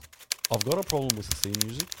I've got a problem with the theme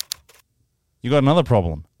music. You got another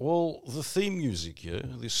problem. Well, the theme music, yeah,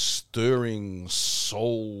 this stirring,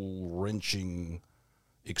 soul-wrenching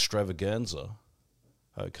extravaganza,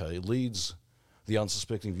 okay, leads the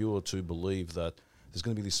unsuspecting viewer to believe that there's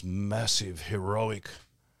going to be this massive, heroic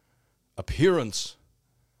appearance,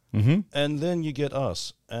 and then you get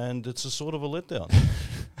us, and it's a sort of a letdown.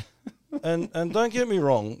 and don't get me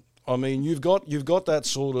wrong, I mean, you've got that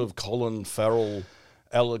sort of Colin Farrell,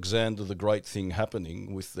 Alexander the Great thing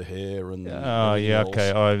happening with the hair and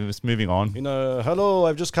okay. All right, just moving on. You know, hello,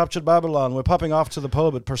 I've just captured Babylon. We're popping off to the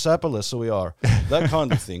pub at Persepolis, so we are. That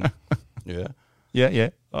kind of thing. Yeah. Yeah.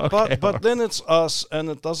 Okay, but then it's us, and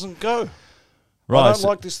it doesn't go. Right. I don't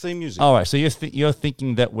like this theme music. All right, so you're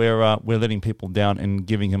thinking that we're letting people down and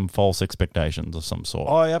giving them false expectations of some sort.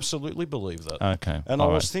 I absolutely believe that. Okay. And I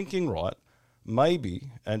was thinking, right,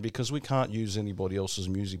 maybe, and because we can't use anybody else's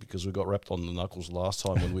music because we got wrapped on the knuckles last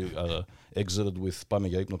time when we exited with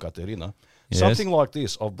Pamegaypno Katerina, something like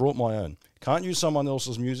this, I've brought my own. Can't use someone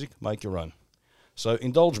else's music, make your own. So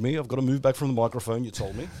indulge me, I've got to move back from the microphone, you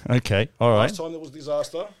told me. Okay, all right. Last time there was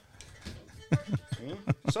disaster.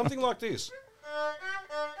 Something like this.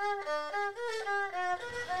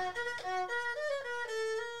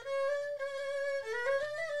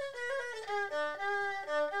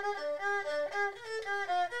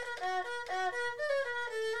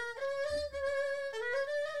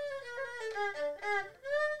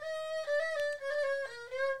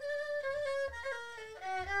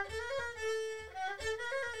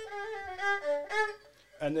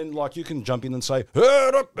 And then, like, you can jump in and say, and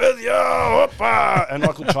I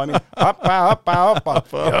could chime in,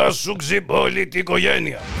 Я σου ξυπόλει την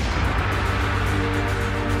οικογένεια.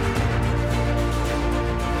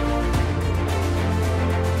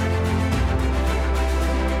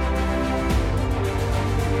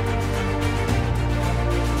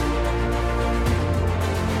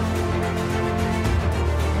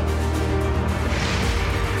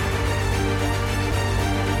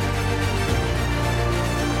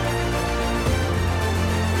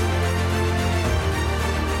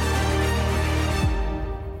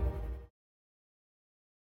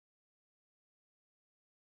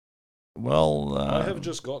 Well, I have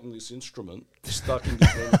just gotten this instrument stuck in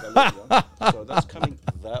between the leg, so that's coming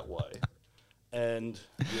that way. And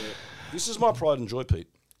yeah, this is my pride and joy, Pete.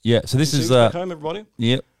 Yeah, so this is back home, everybody.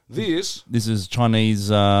 Yeah, This is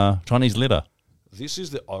Chinese litter. This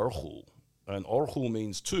is the Erhu, and Erhu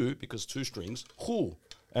means two because two strings. Hu,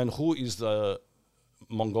 and Hu is the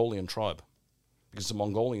Mongolian tribe because it's a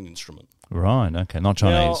Mongolian instrument. Right. Okay. Not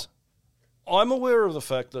Chinese. Now, I'm aware of the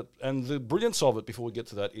fact that, and the brilliance of it, before we get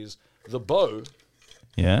to that, is the bow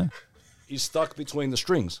is stuck between the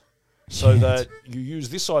strings. So that you use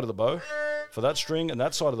this side of the bow for that string and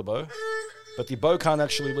that side of the bow, but the bow can't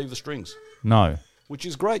actually leave the strings. No. Which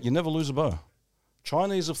is great. You never lose a bow.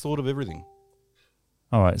 Chinese have thought of everything.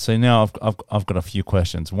 All right. So now I've got a few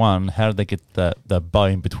questions. One, how did they get the bow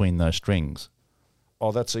in between those strings?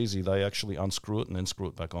 Oh, that's easy. They actually unscrew it and then screw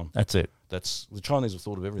it back on. That's it. The Chinese have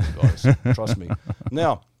thought of everything, guys. Trust me.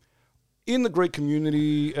 Now, in the Greek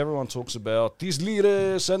community, everyone talks about these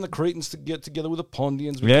Lyres and the Cretans to get together with the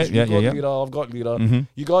Pondians because you've got Lyra, I've got Lyra. Mm-hmm.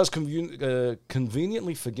 You guys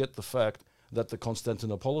conveniently forget the fact that the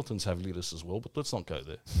Constantinopolitans have Lyres as well, but let's not go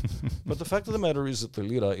there. But the fact of the matter is that the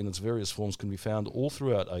Lyra in its various forms can be found all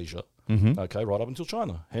throughout Asia, okay, right up until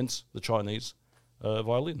China, hence the Chinese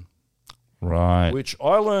violin. Right. Which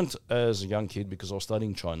I learnt as a young kid because I was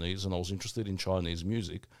studying Chinese and I was interested in Chinese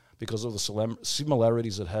music because of the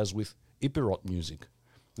similarities it has with Epirot music.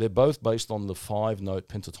 They're both based on the 5-note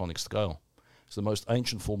pentatonic scale. It's the most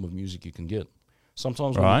ancient form of music you can get.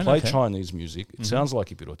 Sometimes when you play Chinese music, it sounds like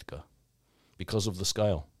Epirotica because of the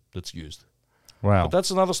scale that's used. Wow. But that's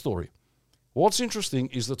another story. What's interesting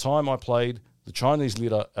is the time I played the Chinese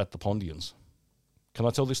lira at the Pondians. Can I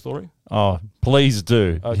tell this story? Oh, please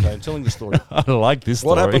do. Okay, I'm telling the story. I like this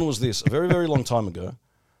story. What happened was this. A very, very long time ago,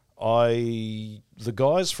 the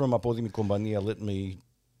guys from Apodimi Kompania let me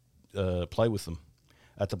play with them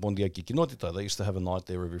at the Bondiaki Kinotita. They used to have a night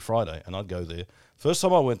there every Friday, and I'd go there. First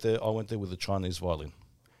time I went there with a Chinese violin.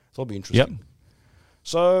 So it'll be interesting. Yep.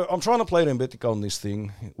 So I'm trying to play Rembetika on this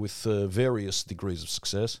thing with various degrees of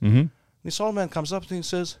success. Mm-hmm. This old man comes up to me and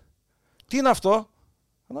says, "Τι είναι αυτό?"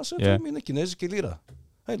 And I said to him, "Είναι Κινέζικη λίρα."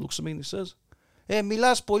 He looks at me and he says,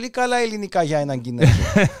 "Μιλάς πολύ καλά ελληνικά για έναν Κινέζο."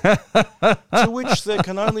 To which there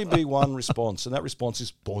can only be one response, and that response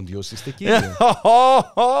is, "Pondios is tequila."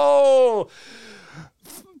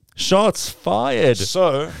 Shots fired.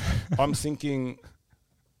 So I'm thinking,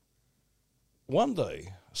 one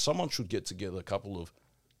day someone should get together a couple of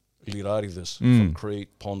Lirarides from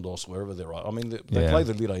Crete, Pondos, wherever they're at. I mean, they play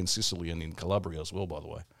the lira in Sicily and in Calabria as well, by the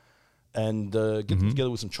way. And get them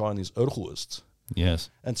together with some Chinese Erhuists. Yes.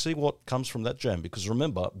 And see what comes from that jam. Because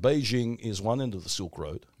remember, Beijing is one end of the Silk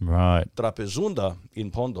Road. Right. Trapezunda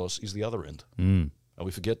in Pondos is the other end. And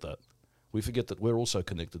we forget that. We forget that we're also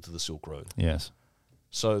connected to the Silk Road. Yes.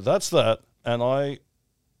 So that's that. And I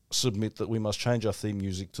submit that we must change our theme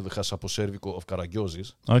music to the Chasapo Servico of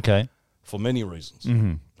Karagiozis. Okay. For many reasons.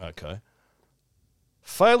 Okay.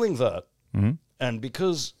 Failing that, and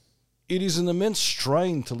because it is an immense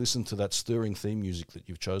strain to listen to that stirring theme music that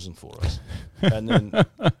you've chosen for us. And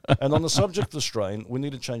on the subject of the strain, we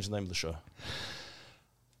need to change the name of the show.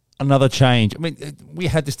 Another change. I mean, we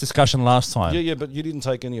had this discussion last time. Yeah, but you didn't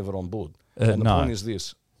take any of it on board. And the point is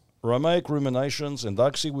this. Romaic ruminations, and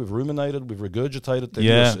Daxi, we've ruminated, we've regurgitated.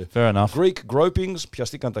 Yeah, fair enough. Greek gropings,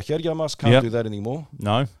 piastikan ta herja mas, can't do that anymore.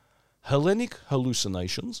 No. Hellenic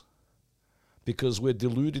hallucinations, because we're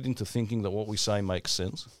deluded into thinking that what we say makes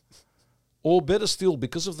sense. Or better still,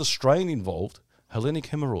 because of the strain involved, Hellenic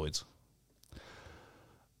hemorrhoids.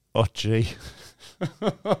 Oh, gee.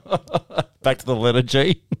 Back to the letter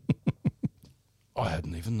G. I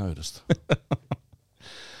hadn't even noticed.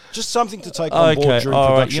 Just something to take on board during all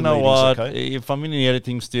production right. You know meetings, what? okay? If I'm in the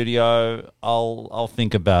editing studio, I'll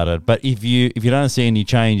think about it. But if you don't see any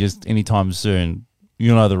changes anytime soon,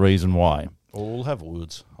 you know the reason why. Or we'll have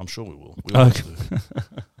words. I'm sure we will. We always do.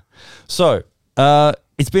 So,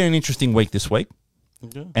 it's been an interesting week this week.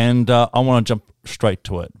 Okay. And I want to jump straight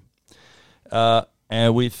to it.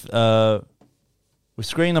 And with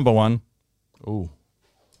screen number 1. Ooh.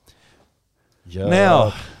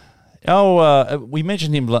 Yeah. Now, we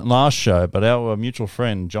mentioned him last show, but our mutual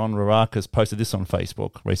friend John Rarakis posted this on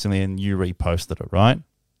Facebook recently, and you reposted it, right?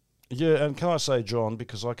 Yeah, and can I say, John,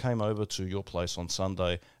 because I came over to your place on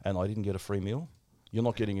Sunday and I didn't get a free meal. You're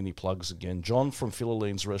not getting any plugs again. John from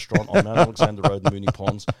Philoline's restaurant on Mount Alexander Road in Mooney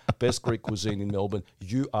Ponds, best Greek cuisine in Melbourne.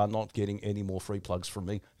 You are not getting any more free plugs from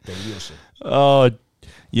me. Delioso. Oh,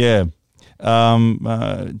 yeah.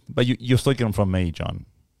 But you're still getting them from me, John.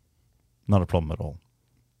 Not a problem at all.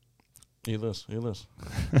 Hear this.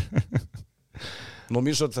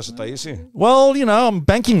 Νομίζω ότι θα σε ταΐσει. Well, I'm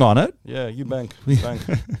banking on it. Yeah, you bank.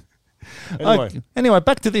 Anyway,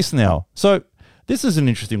 back to this now. So this is an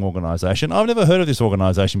interesting organisation. I've never heard of this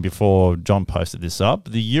organisation before John posted this up.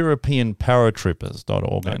 The European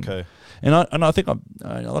paratroopers.org. Okay. And I think,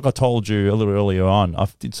 like I told you a little earlier on, I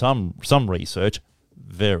did some research.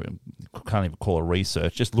 Can't even call it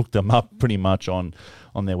research. Just looked them up pretty much on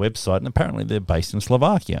their website, and apparently they're based in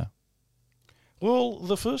Slovakia. Well,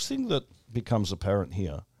 the first thing that becomes apparent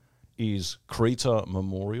here is Crete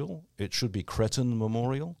Memorial. It should be Cretan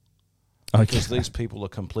Memorial. Okay. Because these people are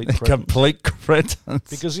complete Cretans. Complete Cretans.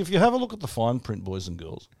 Because if you have a look at the fine print, boys and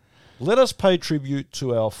girls, let us pay tribute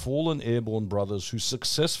to our fallen airborne brothers who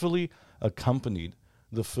successfully accompanied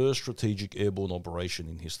the first strategic airborne operation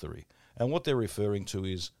in history. And what they're referring to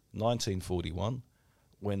is 1941,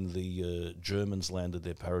 when the Germans landed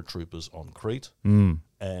their paratroopers on Crete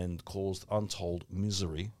and caused untold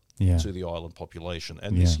misery to the island population.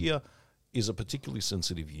 And this year is a particularly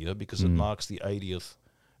sensitive year because it marks the 80th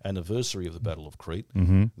anniversary of the Battle of Crete.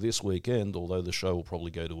 This weekend, although the show will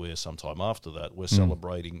probably go to air sometime after that, we're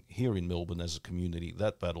celebrating here in Melbourne as a community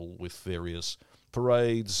that battle with various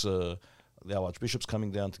parades. The Archbishop's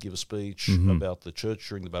coming down to give a speech about the church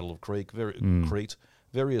during the Battle of Crete,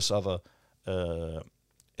 various other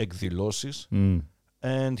ekdiloses.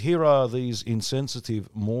 And here are these insensitive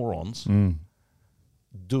morons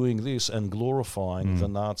doing this and glorifying the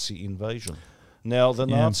Nazi invasion. Now, the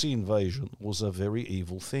Nazi invasion was a very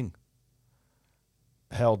evil thing.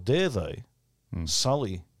 How dare they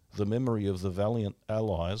sully the memory of the valiant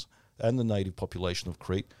allies and the native population of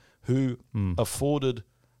Crete who afforded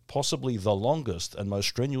possibly the longest and most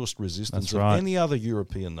strenuous resistance of any other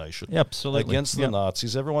European nation against the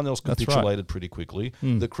Nazis. Everyone else capitulated pretty quickly.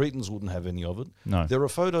 The Cretans wouldn't have any of it. No. There are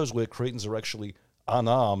photos where Cretans are actually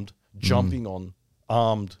unarmed, jumping on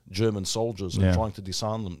armed German soldiers and trying to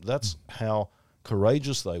disarm them. That's how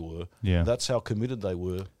courageous they were. That's how committed they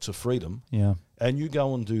were to freedom. And you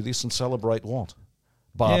go and do this and celebrate what?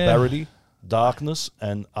 Barbarity, darkness,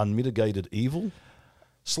 and unmitigated evil?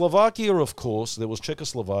 Slovakia, of course, there was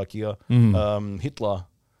Czechoslovakia. Hitler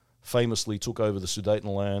famously took over the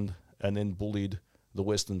Sudetenland and then bullied the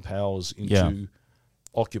Western powers into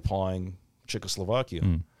occupying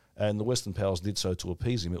Czechoslovakia. And the Western powers did so to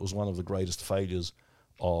appease him. It was one of the greatest failures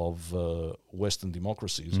of Western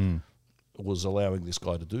democracies, was allowing this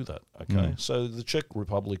guy to do that. Okay, so the Czech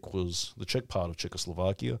Republic was, the Czech part of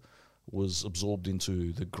Czechoslovakia was absorbed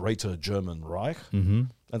into the Greater German Reich.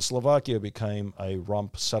 And Slovakia became a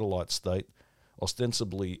rump satellite state,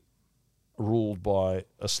 ostensibly ruled by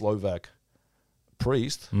a Slovak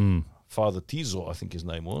priest, Father Tiso, I think his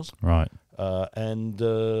name was. Right. And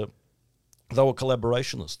they were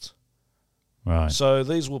collaborationists. Right. So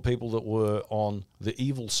these were people that were on the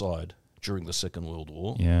evil side during the Second World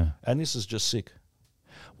War. Yeah. And this is just sick.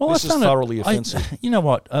 Well, this is thoroughly offensive. You know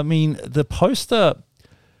what? I mean, the poster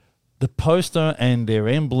and their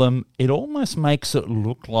emblem, it almost makes it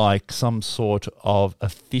look like some sort of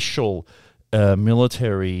official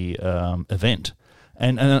military event.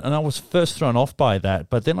 And I was first thrown off by that,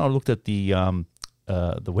 but then I looked at the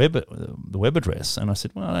web address, and I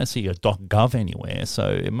said, well, I don't see a .gov anywhere, so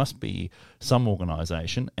it must be some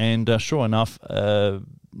organisation. And sure enough,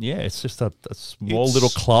 it's just a small little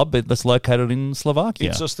club that's located in Slovakia.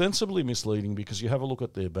 It's ostensibly misleading because you have a look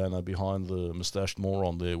at their banner behind the moustached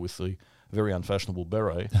moron there with the very unfashionable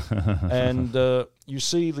beret, and you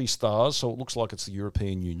see the stars, so it looks like it's the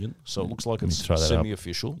European Union, so it looks like it's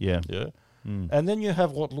semi-official. Yeah. And then you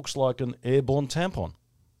have what looks like an airborne tampon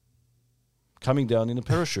coming down in a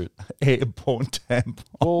parachute. Airborne tampon.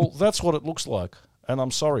 Well, that's what it looks like, and I'm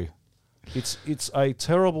sorry. It's a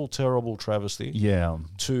terrible, terrible travesty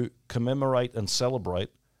to commemorate and celebrate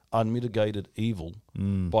unmitigated evil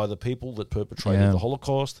by the people that perpetrated the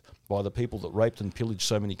Holocaust, by the people that raped and pillaged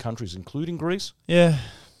so many countries, including Greece,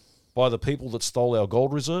 by the people that stole our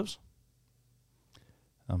gold reserves.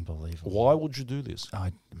 Unbelievable. Why would you do this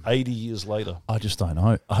 80 years later? I just don't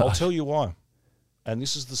know. I'll tell you why. And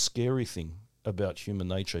this is the scary thing about human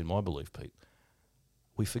nature, in my belief, Pete.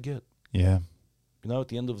 We forget. Yeah. You know, at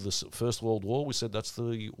the end of the First World War, we said that's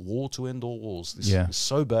the war to end all wars. This is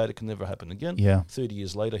so bad it can never happen again. Yeah. 30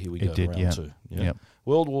 years later, here we go, round two. Yeah. Yep.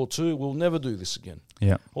 World War II, we'll never do this again.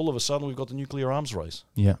 Yeah. All of a sudden, we've got the nuclear arms race.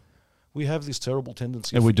 Yeah. We have this terrible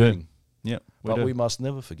tendency of forgetting. We do. Yeah. But we must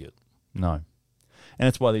never forget. No. And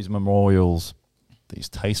that's why these memorials, these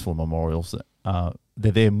tasteful memorials,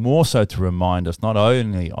 they're there more so to remind us not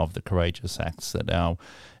only of the courageous acts that our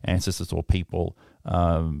ancestors or people,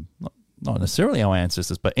 not necessarily our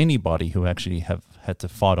ancestors, but anybody who actually have had to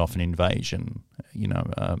fight off an invasion,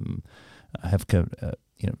 the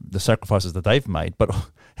sacrifices that they've made. But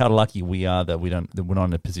how lucky we are that we're not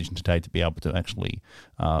in a position today to be able to actually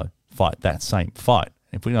fight that same fight.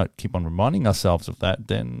 If we don't keep on reminding ourselves of that,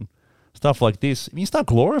 then stuff like this, you start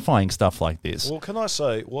glorifying stuff like this. Well, can I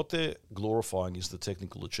say, what they're glorifying is the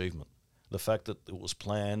technical achievement. The fact that it was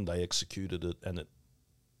planned, they executed it, and it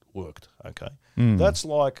worked, okay? That's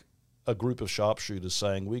like a group of sharpshooters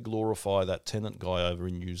saying, we glorify that tenant guy over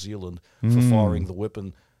in New Zealand for firing the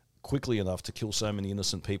weapon quickly enough to kill so many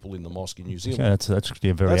innocent people in the mosque in New Zealand. Okay, that's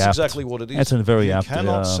actually that's exactly what it is. That's a very apt. You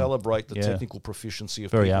cannot celebrate the technical proficiency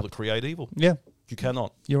of people that create evil. Yeah. You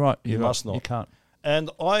cannot. You're right. You must not. You can't.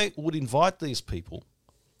 And I would invite these people,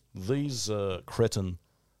 these Cretan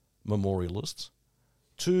memorialists,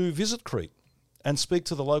 to visit Crete and speak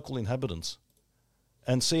to the local inhabitants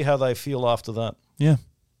and see how they feel after that. Yeah.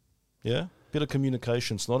 Yeah? Bit of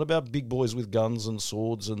communication. It's not about big boys with guns and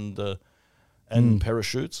swords and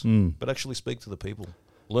parachutes, but actually speak to the people.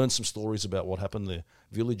 Learn some stories about what happened there.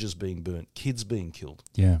 Villages being burnt, kids being killed.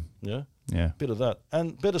 Yeah. Yeah? Yeah. Bit of that.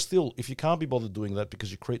 And better still, if you can't be bothered doing that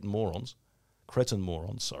because you're Cretan morons,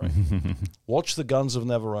 watch The Guns of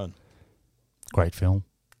Navarone. Great film,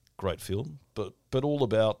 but all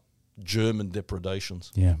about German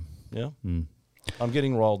depredations. Yeah. I'm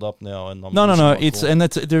getting riled up now, and I'm no.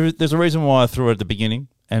 There's a reason why I threw it at the beginning,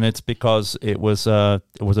 and it's because it was a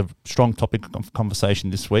strong topic of conversation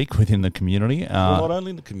this week within the community. Well, not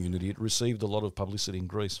only in the community, it received a lot of publicity in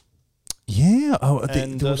Greece. Yeah,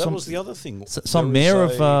 that was the other thing. Some mayor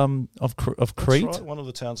of Crete. That's right, one of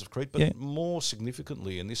the towns of Crete. But more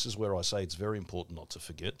significantly, and this is where I say it's very important not to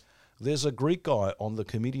forget, there's a Greek guy on the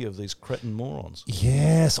committee of these Cretan morons.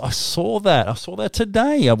 Yes, I saw that. I saw that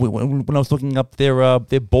today when I was looking up their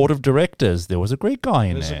board of directors. There was a Greek guy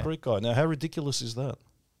in there. There's a Greek guy. Now, how ridiculous is that?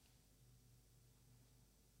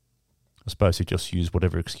 I suppose he just used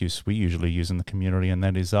whatever excuse we usually use in the community, and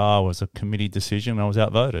that is, it was a committee decision. I was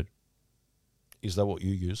outvoted. Is that what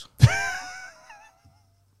you use?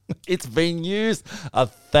 It's been used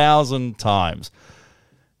 1,000 times,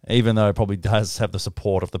 even though it probably does have the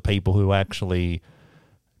support of the people who actually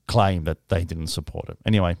claim that they didn't support it.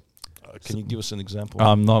 Anyway. Can you give us an example?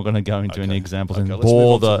 I'm not going to go into any examples and let's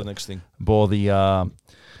move on to the next thing.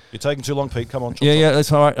 You're taking too long, Pete. Come on.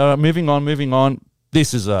 That's all right. Moving on.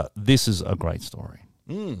 This is a great story.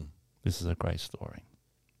 This is a great story.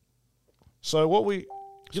 So what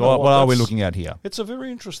are we looking at here? It's a very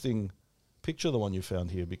interesting picture, the one you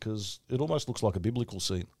found here, because it almost looks like a biblical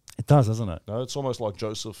scene. It does, doesn't it? No, it's almost like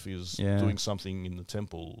Joseph is doing something in the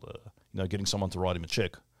temple, getting someone to write him a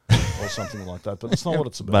check or something like that. But it's not what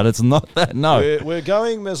it's about. But it's not that, no. We're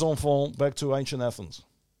going, mes enfants, back to ancient Athens.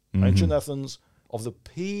 Mm-hmm. Ancient Athens of the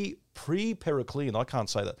pre-Periclean, I can't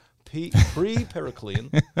say that,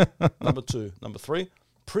 pre-Periclean, number 2. Number 3,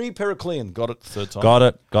 pre-Periclean, got it, third time.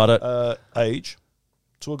 Got it. Age,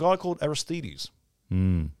 to a guy called Aristides,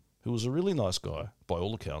 who was a really nice guy, by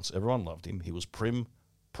all accounts. Everyone loved him. He was prim,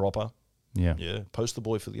 proper. Yeah. Poster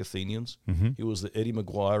boy for the Athenians. Mm-hmm. He was the Eddie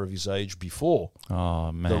Maguire of his age before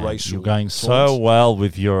the racial. You're taunts. going so well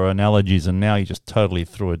with your analogies, and now you just totally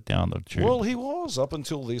threw it down the tube. Well, he was up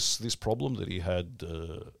until this problem that he had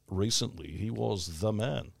recently. He was the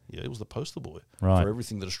man. Yeah, he was the poster boy for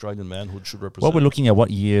everything that Australian manhood should represent. What we're looking at,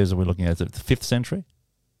 what years are we looking at? Is it the 5th century?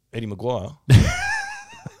 Eddie Maguire.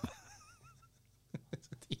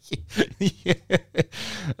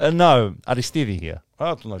 No, Aristidis here.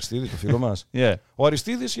 Aristidis, prefiro mais. Yeah. Well,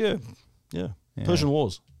 Aristidis, yeah. Persian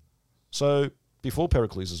Wars. So before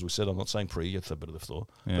Pericles, as we said, I'm not saying pre, yet better thought,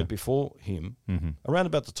 but before him, around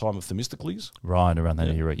about the time of Themistocles. Right, around that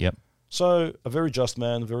era, yep. So a very just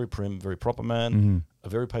man, very prim, very proper man, a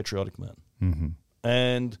very patriotic man. Mm-hmm.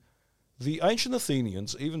 And the ancient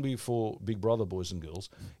Athenians, even before Big Brother boys and girls,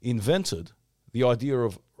 invented the idea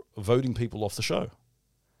of voting people off the show.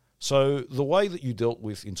 So the way that you dealt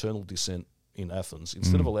with internal dissent in Athens,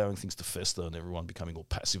 instead of allowing things to fester and everyone becoming all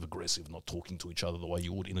passive-aggressive, not talking to each other the way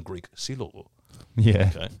you would in a Greek silo.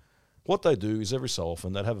 Yeah. Okay. What they do is every so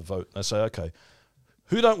often they'd have a vote. They say, okay,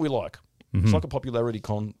 who don't we like? Mm-hmm. It's like a popularity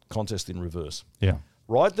contest in reverse. Yeah.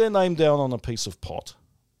 Write their name down on a piece of pot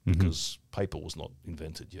because paper was not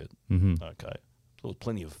invented yet. Mm-hmm. Okay. There was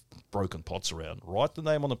plenty of broken pots around. Write the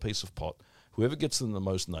name on a piece of pot. Whoever gets them the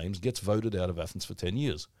most names gets voted out of Athens for 10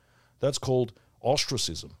 years. That's called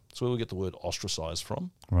ostracism. That's where we get the word ostracize from.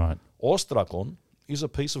 Right. Ostrakon is a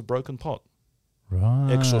piece of broken pot. Right.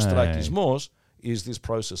 Exostrakismos is this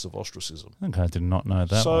process of ostracism. Okay, I did not know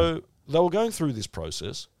that. So they were going through this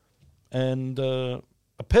process, and a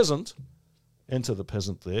peasant, enter the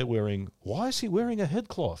peasant there why is he wearing a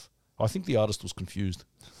headcloth? I think the artist was confused.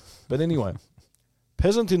 But anyway,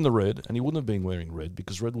 peasant in the red, and he wouldn't have been wearing red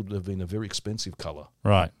because red would have been a very expensive colour.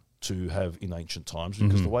 Right. To have in ancient times,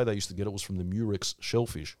 because the way they used to get it was from the murex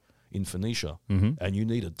shellfish in Phoenicia, and you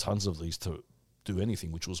needed tons of these to do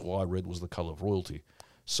anything, which was why red was the colour of royalty.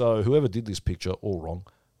 So whoever did this picture, all wrong.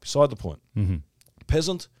 Beside the point.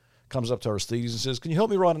 Peasant comes up to Aristides and says, can you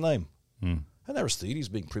help me write a name? And Aristides,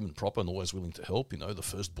 being prim and proper and always willing to help, the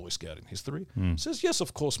first Boy Scout in history, says, yes,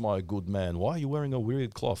 of course, my good man. Why are you wearing a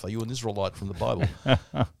weird cloth? Are you an Israelite from the Bible?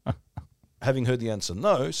 Having heard the answer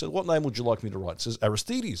no, said, what name would you like me to write? It says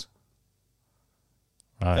Aristides.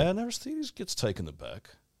 Right. And Aristides gets taken aback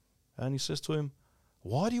and he says to him,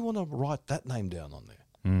 why do you want to write that name down on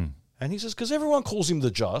there? And he says, because everyone calls him the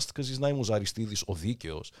Just, because his name was Aristidis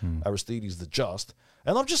Odhikios, Aristidis the Just.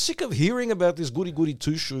 And I'm just sick of hearing about this goody-goody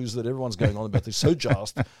two-shoes that everyone's going on about. They're so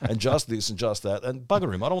just and just this and just that. And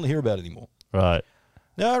bugger him. I don't want to hear about it anymore. Right.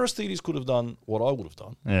 Now, Aristides could have done what I would have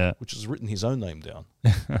done, which is written his own name down.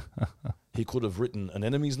 He could have written an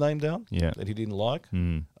enemy's name down that he didn't like.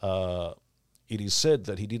 It is said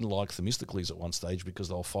that he didn't like Themistocles at one stage because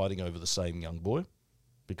they were fighting over the same young boy,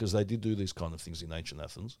 because they did do these kind of things in ancient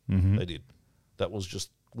Athens. They did. That was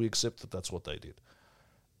just, we accept that that's what they did.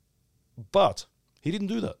 But he didn't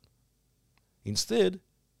do that. Instead,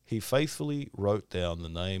 he faithfully wrote down the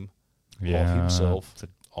name of himself.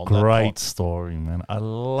 On great story, man. I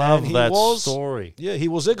love that story. Yeah, he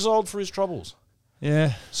was exiled for his troubles.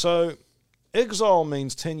 Yeah. So exile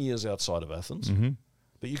means 10 years outside of Athens,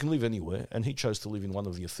 but you can live anywhere. And he chose to live in one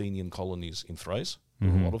of the Athenian colonies in Thrace. There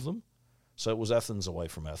were a lot of them. So it was Athens away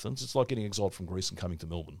from Athens. It's like getting exiled from Greece and coming to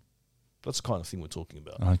Melbourne. That's the kind of thing we're talking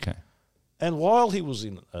about. Okay. And while he was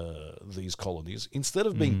in these colonies, instead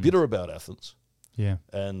of being bitter about Athens,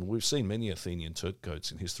 and we've seen many Athenian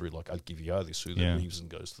turncoats in history, like Alcibiades, who then leaves and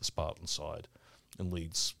goes to the Spartan side and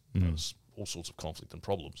leads all sorts of conflict and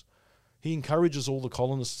problems. He encourages all the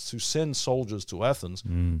colonists to send soldiers to Athens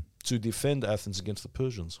to defend Athens against the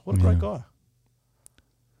Persians. What a great guy.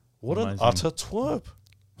 What an utter twerp.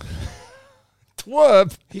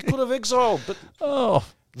 Twerp? He could have exiled, but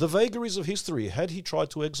the vagaries of history, had he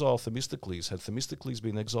tried to exile Themistocles, had Themistocles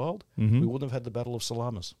been exiled, we wouldn't have had the Battle of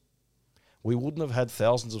Salamis. We wouldn't have had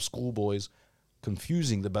thousands of schoolboys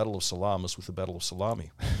confusing the Battle of Salamis with the Battle of Salami.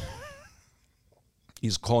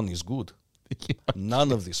 Is good.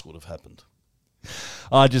 None of this would have happened.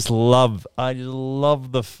 I just love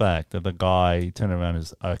the fact that the guy turned around and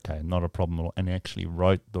said, okay, not a problem at all, and actually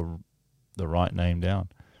wrote the right name down.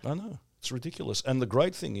 I know. It's ridiculous. And the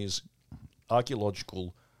great thing is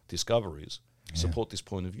archaeological discoveries support this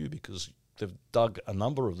point of view because they've dug a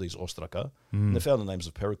number of these ostraka and they found the names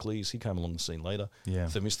of Pericles. He came along the scene later. Yeah.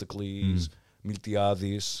 Themistocles,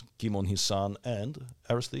 Miltiades, Cimon his son, and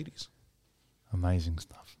Aristides. Amazing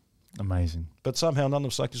stuff. Amazing. But somehow none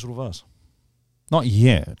of Sakis Rouvas. Not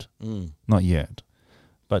yet. Not yet.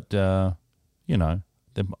 But, you know,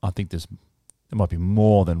 I think there might be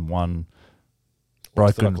more than one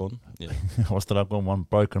broken... Ostrakon, one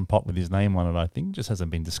broken pot with his name on it, I think. Just hasn't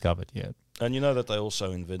been discovered yet. And you know that they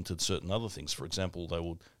also invented certain other things. For example, they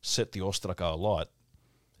would set the ostraka alight,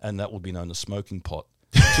 and that would be known as smoking pot.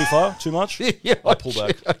 Too far? Too much? Yeah, I'll pull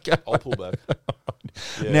back. I'll pull back.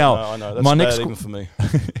 Yeah, now, I know. That's my bad next even for me.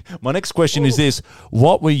 My next question is this: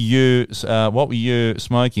 What were you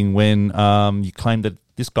smoking when you claimed that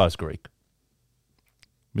this guy's Greek,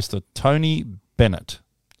 Mr. Tony Bennett?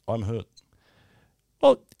 I'm hurt.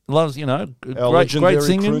 Well, loves Our great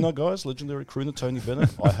singing. crooner, guys, legendary crooner Tony Bennett.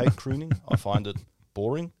 I hate crooning. I find it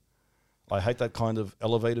boring. I hate that kind of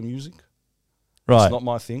elevator music. Right, It's not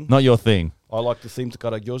my thing. not your thing. I like the theme to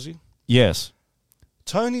Karagyosi. Yes,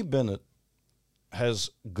 Tony Bennett has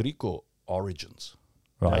Greco origins.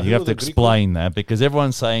 right. Now, You who have are to the Greco- explain that because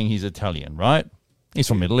everyone's saying he's Italian, right? He's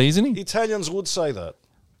from Italy, isn't he? Italians would say that.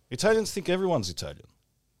 Italians think everyone's Italian.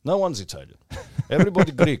 No one's Italian.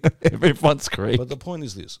 Everybody Greek. Everyone's Greek. But the point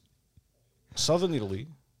is this. Southern Italy,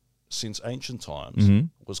 since ancient times,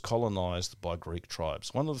 was colonized by Greek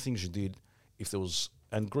tribes. One of the things you did, if there was,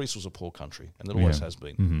 and Greece was a poor country, and it always has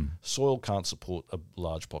been, soil can't support a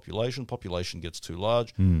large population. Population gets too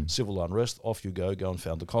large, civil unrest, off you go and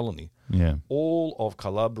found a colony. Yeah. All of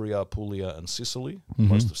Calabria, Puglia, and Sicily,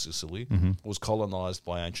 most of Sicily, was colonized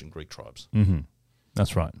by ancient Greek tribes.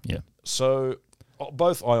 That's right. Yeah. So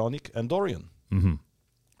both Ionic and Dorian.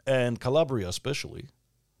 And Calabria especially,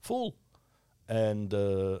 full. And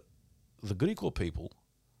the Greco people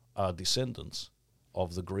are descendants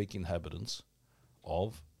of the Greek inhabitants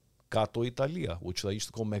of Kato Italia, which they used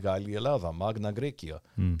to call Megali Elada, Magna Graecia,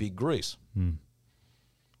 Big Greece.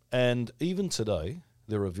 And even today,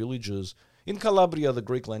 there are villages. In Calabria, the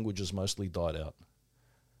Greek language has mostly died out.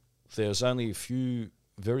 There's only a few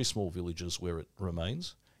very small villages where it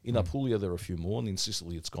remains. In Apulia, there are a few more, and in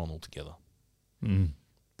Sicily, it's gone altogether.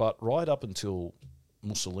 But right up until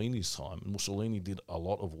Mussolini's time, Mussolini did a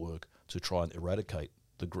lot of work to try and eradicate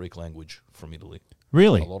the Greek language from Italy.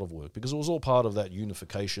 Really? A lot of work, because it was all part of that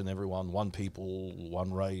unification, everyone, one people,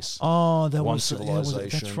 one race, Oh, that one was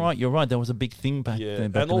civilization. that's right. You're right. There was a big thing back then.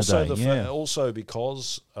 Back and in also the day. also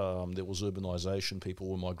because there was urbanization, people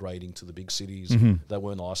were migrating to the big cities. They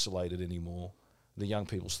weren't isolated anymore. The young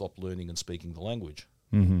people stopped learning and speaking the language.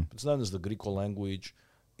 It's known as the Greco language.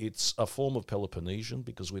 It's a form of Peloponnesian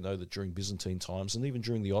because we know that during Byzantine times and even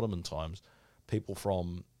during the Ottoman times, people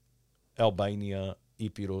from Albania,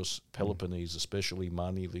 Epirus, Peloponnese, especially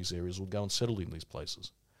Mani, these areas would go and settle in these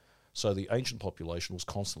places. So the ancient population was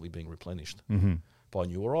constantly being replenished by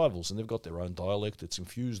new arrivals, and they've got their own dialect. It's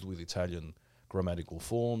infused with Italian grammatical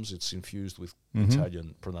forms. It's infused with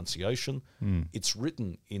Italian pronunciation. It's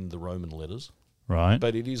written in the Roman letters, Right.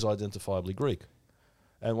 but it is identifiably Greek.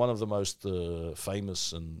 And one of the most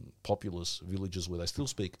famous and populous villages where they still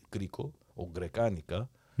speak Greco or Grekanica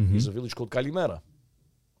is a village called Kalimera.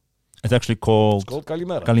 It's actually called... It's called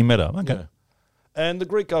Kalimera. Kalimera. Okay. Yeah. And the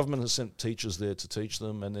Greek government has sent teachers there to teach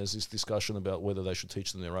them, and there's this discussion about whether they should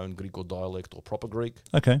teach them their own Greco dialect or proper Greek.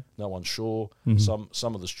 Okay. No one's sure. Some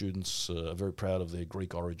of the students are very proud of their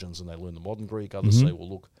Greek origins and they learn the modern Greek. Others say, well,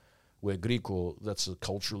 look, we're Greco, that's a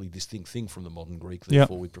culturally distinct thing from the modern Greek,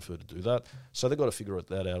 therefore we prefer to do that. So they've got to figure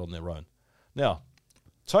that out on their own. Now,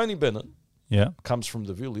 Tony Bennett comes from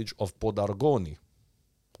the village of Podargoni.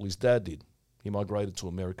 Well, his dad did. He migrated to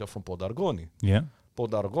America from Podargoni. Yeah.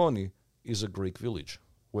 Podargoni is a Greek village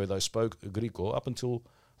where they spoke Greco up until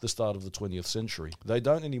the start of the 20th century. They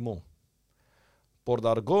don't anymore.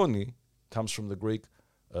 Podargoni comes from the Greek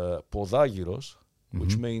podagyros,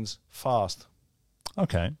 which means fast.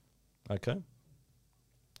 Okay. Okay?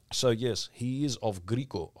 So, yes, he is of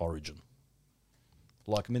Greco origin,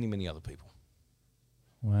 like many, many other people.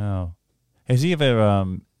 Wow. Has he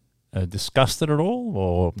ever discussed it at all?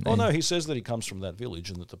 Or Oh, no, he says that he comes from that village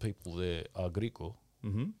and that the people there are Greco.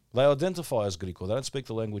 They identify as Greco. They don't speak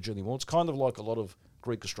the language anymore. It's kind of like a lot of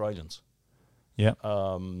Greek Australians. Yeah.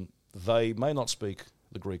 They may not speak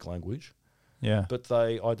the Greek language, Yeah. but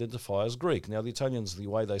they identify as Greek. Now, the Italians, the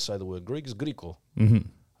way they say the word Greek is Greco.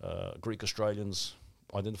 Greek Australians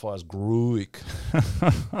identify as Gruic.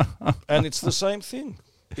 And it's the same thing.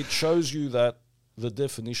 It shows you that the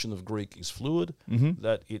definition of Greek is fluid,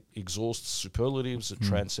 that it exhausts superlatives, it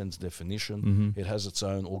transcends definition, it has its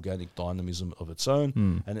own organic dynamism of its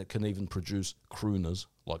own, and it can even produce crooners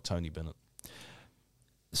like Tony Bennett.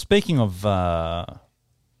 Speaking of,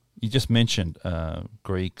 you just mentioned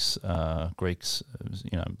Greeks, Greek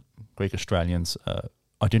Australians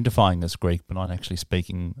identifying as Greek but not actually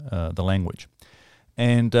speaking the language.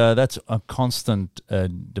 And that's a constant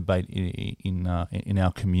debate in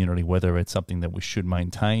our community, whether it's something that we should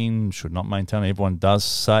maintain, should not maintain. Everyone does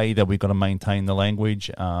say that we've got to maintain the language,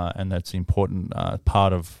 and that's an important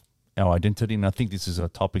part of our identity. And I think this is a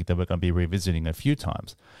topic that we're going to be revisiting a few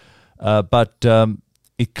times. But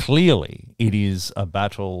it is a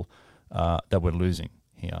battle that we're losing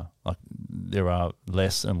here. Like, there are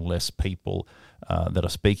less and less people that are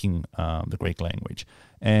speaking the Greek language.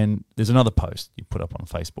 And there's another post you put up on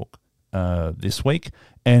Facebook this week,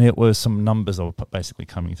 and it was some numbers that were basically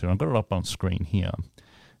coming through. I've got it up on screen here.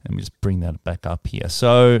 Let me just bring that back up here.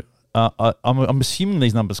 So I'm assuming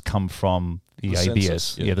these numbers come from the ABS,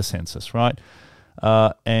 census, the census, right?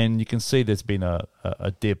 And you can see there's been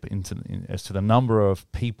a dip as to the number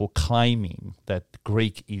of people claiming that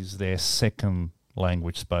Greek is their second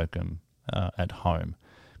language spoken at home.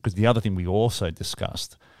 Because the other thing we also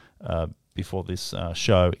discussed before this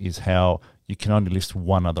show is how you can only list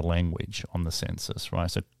one other language on the census, right?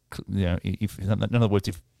 So, if in other words,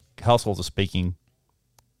 if households are speaking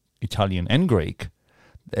Italian and Greek,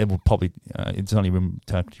 it will probably it's only room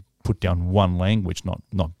to actually put down one language,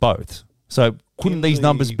 not both. So, couldn't these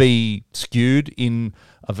numbers be skewed in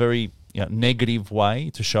a very negative way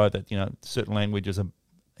to show that certain languages are,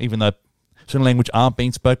 even though certain languages aren't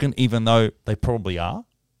being spoken, even though they probably are?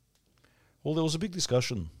 Well, there was a big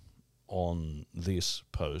discussion on this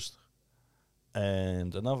post,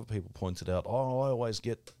 and another people pointed out, I always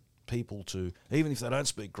get people to, even if they don't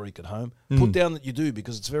speak Greek at home, put down that you do,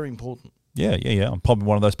 because it's very important. Yeah. I'm probably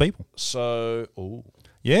one of those people. So, well,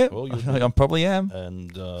 I probably am.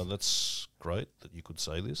 And that's great that you could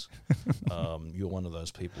say this. You're one of those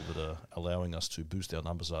people that are allowing us to boost our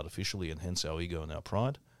numbers artificially, and hence our ego and our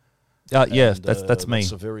pride. Yes, that's me.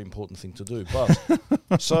 That's a very important thing to do.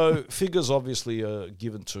 But so figures obviously are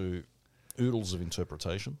given to oodles of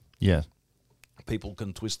interpretation. Yeah. People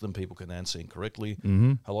can twist them. People can answer incorrectly.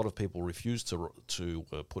 A lot of people refuse to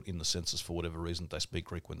put in the census for whatever reason. They speak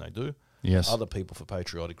Greek when they do. Yes. Other people, for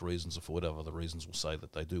patriotic reasons or for whatever other reasons, will say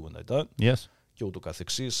that they do when they don't. Yes.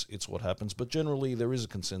 It's what happens. But generally, there is a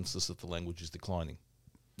consensus that the language is declining.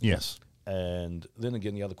 Yes. And then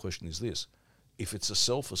again, the other question is this. If it's a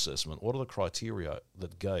self-assessment, what are the criteria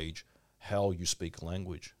that gauge how you speak a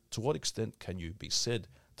language? To what extent can you be said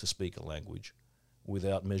to speak a language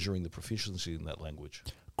without measuring the proficiency in that language?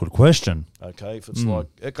 Good question. Okay, if it's like,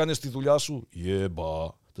 Ekanes ti δουλειά σου? Yeah,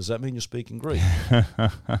 bah. Does that mean you're speaking Greek?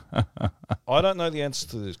 I don't know the answer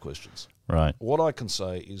to these questions. Right. What I can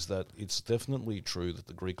say is that it's definitely true that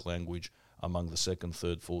the Greek language among the second,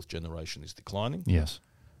 third, fourth generation is declining. Yes.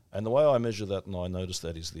 And the way I measure that and I notice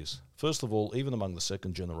that is this. First of all, even among the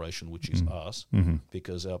second generation, which is us,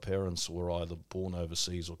 because our parents were either born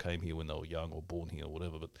overseas or came here when they were young or born here or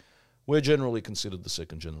whatever, but we're generally considered the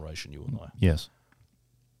second generation, you and I. Yes.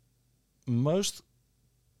 Most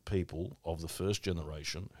people of the first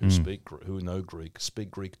generation who know Greek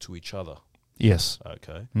speak Greek to each other. Yes.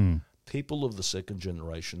 Okay. People of the second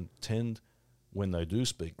generation tend, when they do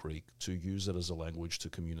speak Greek, to use it as a language to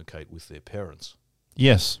communicate with their parents.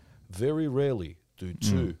 Yes. Very rarely do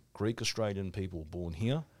two Greek Australian people born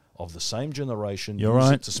here of the same generation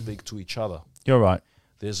it to speak to each other. You're right.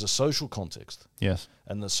 There's a social context. Yes.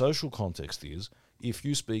 And the social context is, if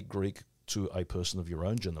you speak Greek to a person of your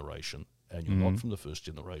own generation and you're not from the first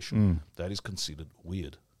generation, that is considered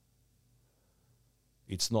weird.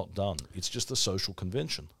 It's not done. It's just a social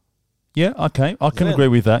convention. Yeah, okay. I can agree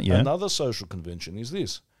with that, yeah. Another social convention is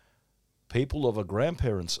this. People of a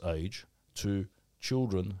grandparent's age to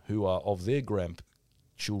children who are of their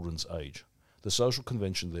grandchildren's age. The social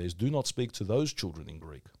convention there is do not speak to those children in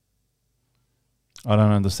Greek. I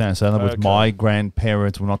don't understand. So in other words, my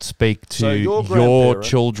grandparents will not speak to your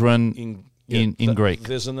children in Greek.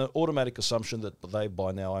 There's an automatic assumption that they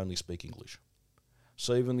by now only speak English.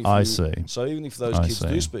 So even if So even if those kids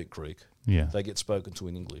do speak Greek, they get spoken to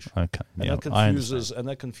in English. Okay. And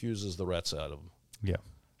that confuses the rats out of them. Yeah.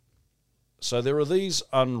 So there are these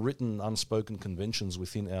unwritten, unspoken conventions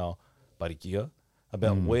within our parikia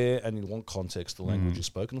about where and in what context the language is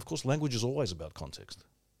spoken. Of course, language is always about context.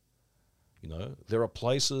 There are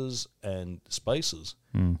places and spaces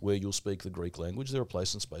where you'll speak the Greek language. There are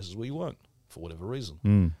places and spaces where you won't, for whatever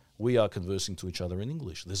reason. We are conversing to each other in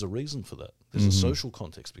English. There's a reason for that. There's a social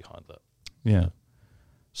context behind that. Yeah.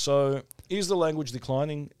 So is the language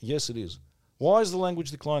declining? Yes, it is. Why is the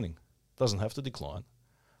language declining? Doesn't have to decline.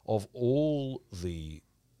 Of all the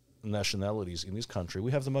nationalities in this country,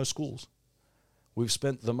 we have the most schools. We've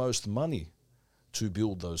spent the most money to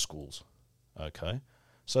build those schools. Okay?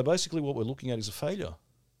 So basically what we're looking at is a failure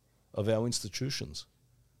of our institutions.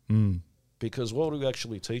 Because what are we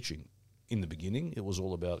actually teaching? In the beginning, it was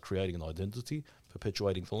all about creating an identity,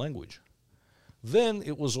 perpetuating the language. Then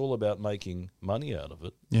it was all about making money out of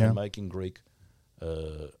it and making Greek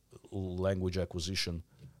language acquisition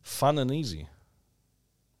fun and easy.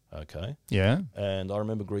 Okay? Yeah. And I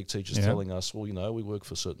remember Greek teachers telling us, well, you know, we work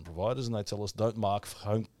for certain providers and they tell us don't mark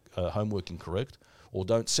homework incorrect or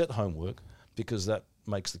don't set homework because that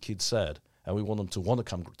makes the kids sad and we want them to want to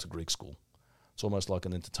come to Greek school. It's almost like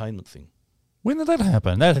an entertainment thing. When did that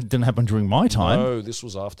happen? That didn't happen during my time. No, this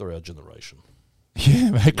was after our generation.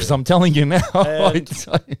 Yeah, because I'm telling you now.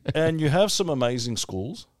 And you have some amazing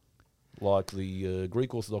schools, like the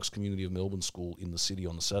Greek Orthodox Community of Melbourne School in the city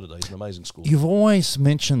on the Saturday. It's an amazing school. You've always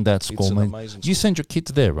mentioned that school. It's an amazing school. You send your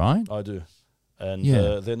kids there, right? I do. And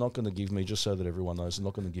they're not going to give me, just so that everyone knows, they're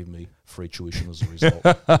not going to give me free tuition as a result.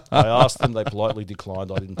 I asked them, they politely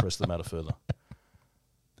declined. I didn't press the matter further.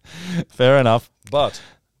 Fair enough. But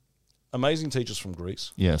amazing teachers from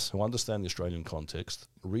Greece, yes, who understand the Australian context,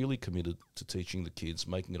 really committed to teaching the kids,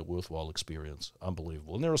 making it a worthwhile experience.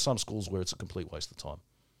 Unbelievable. And there are some schools where it's a complete waste of time.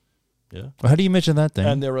 Yeah. Well, how do you measure that then?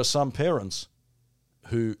 And there are some parents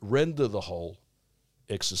who render the whole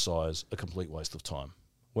exercise a complete waste of time.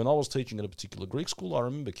 When I was teaching at a particular Greek school, I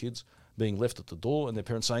remember kids being left at the door and their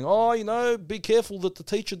parents saying, oh, you know, be careful that the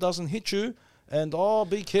teacher doesn't hit you. And, oh,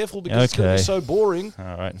 be careful because it's going to be so boring.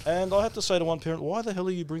 All right. And I had to say to one parent, why the hell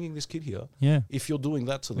are you bringing this kid here if you're doing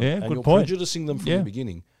that to them? Yeah, and good you're point. prejudicing them from the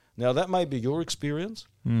beginning. Now, that may be your experience,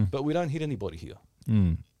 but we don't hit anybody here.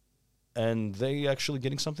 And they're actually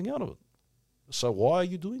getting something out of it. So why are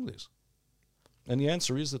you doing this? And the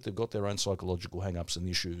answer is that they've got their own psychological hang-ups and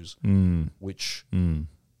issues, which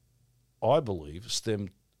I believe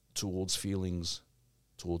stem towards feelings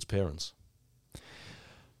towards parents.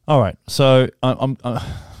 All right, so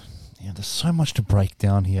there's so much to break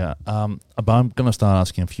down here. But I'm going to start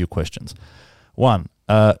asking a few questions. One,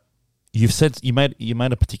 you've said you made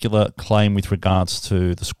a particular claim with regards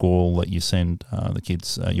to the school that you send the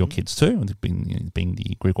kids, your kids to, being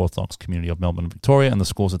the Greek Orthodox Community of Melbourne and Victoria, and the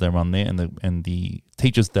schools that they run there, and the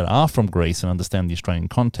teachers that are from Greece and understand the Australian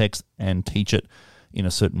context and teach it in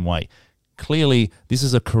a certain way. Clearly, this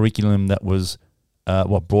is a curriculum that was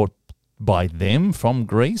brought by them from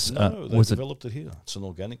Greece? No, they developed it here. It's an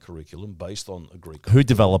organic curriculum based on a Greek curriculum. Who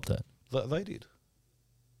developed it? They did.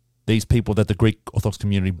 These people that the Greek Orthodox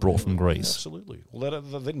community brought from Greece? Absolutely. Well,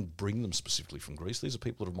 they didn't bring them specifically from Greece. These are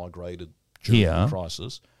people that have migrated during the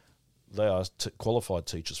crisis. They are qualified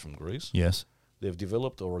teachers from Greece. Yes. They've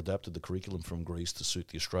developed or adapted the curriculum from Greece to suit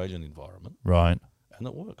the Australian environment. Right. And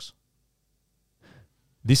it works.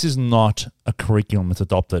 This is not a curriculum that's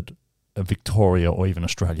adopted Victoria or even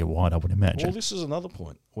Australia-wide, I would imagine. Well, this is another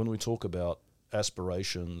point. When we talk about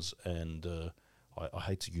aspirations and, I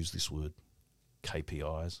hate to use this word,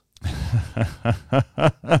 KPIs.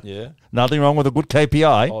 Yeah. Nothing wrong with a good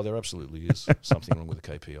KPI. Oh, there absolutely is something wrong with a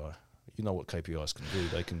KPI. You know what KPIs can do.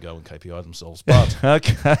 They can go and KPI themselves. But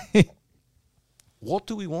okay. What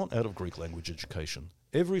do we want out of Greek language education?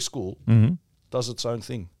 Every school does its own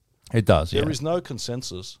thing. It does, There is no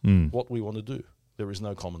consensus what we want to do. There is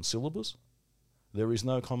no common syllabus. There is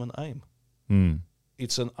no common aim.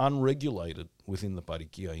 It's an unregulated within the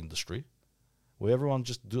parikia industry where everyone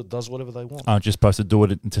just does whatever they want. Aren't you supposed to do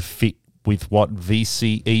it to fit with what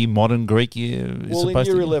VCE modern Greek is well, supposed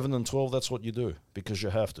in year to 11 and 12, that's what you do because you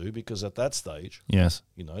have to. Because at that stage, yes,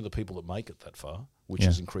 you know, the people that make it that far, which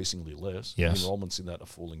is increasingly less, enrollments in that are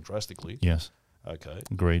falling drastically. Yes. Okay.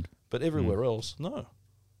 Agreed. But everywhere else, no.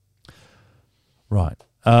 Right.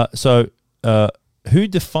 So who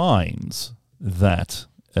defines that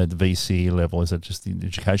at the VCE level? Is it just the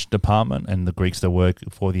education department and the Greeks that work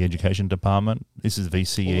for the education department? This is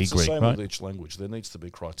VCE well, it's Greek, the same right? with each language. There needs to be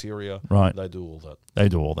criteria. Right. They do all that. They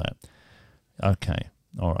do all that. Okay.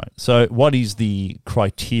 All right. So what is the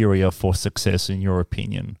criteria for success in your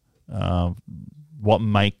opinion? What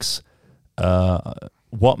makes how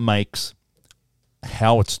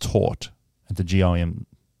it's taught at the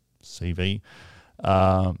GOMCV?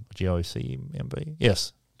 GOCMV?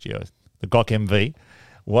 Yes, the GOCMV.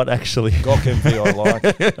 What actually... GOCMV I like.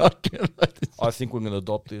 I think we're going to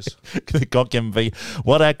adopt this. The GOCMV.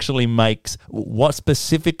 What actually makes... What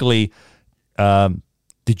specifically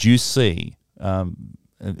did you see,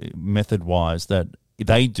 method-wise, that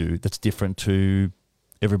they do that's different to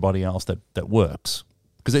everybody else that works?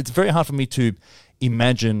 Because it's very hard for me to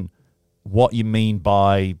imagine what you mean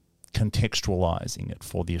by contextualizing it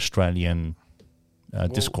for the Australian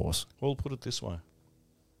discourse. Well, put it this way.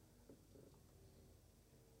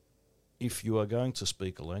 If you are going to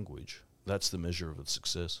speak a language, that's the measure of its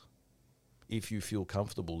success. If you feel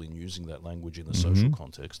comfortable in using that language in a social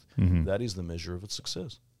context, that is the measure of its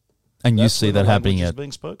success. And you see that happening at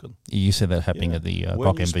being spoken. You see that happening at the when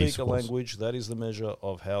you MV speak schools. a language, that is the measure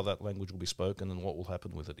of how that language will be spoken and what will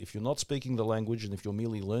happen with it. If you're not speaking the language, and if you're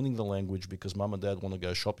merely learning the language because mum and dad want to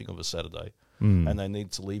go shopping of a Saturday and they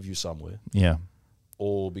need to leave you somewhere,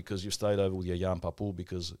 or because you've stayed over with your Yam Papu,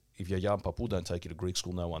 because if your Yam Papu don't take you to Greek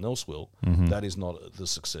school, no one else will, that is not the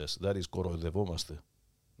success. That is koro devomaste.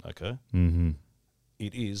 Okay?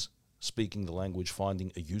 It is speaking the language,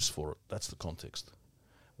 finding a use for it. That's the context.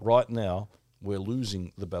 Right now, we're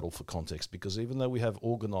losing the battle for context because even though we have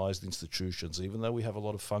organised institutions, even though we have a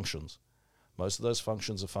lot of functions, most of those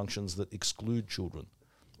functions are functions that exclude children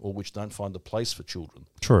or which don't find a place for children.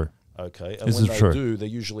 True. Okay, and when they do, they're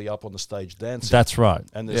usually up on the stage dancing. That's right.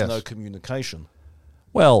 And there's no communication.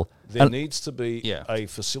 Well, there needs to be a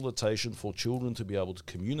facilitation for children to be able to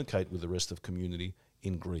communicate with the rest of community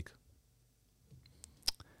in Greek.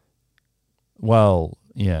 Well,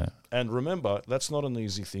 yeah. And remember, that's not an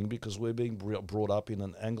easy thing because we're being brought up in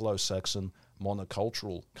an Anglo-Saxon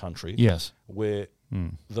monocultural country. Yes. Where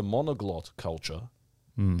the monoglot culture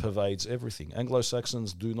pervades everything.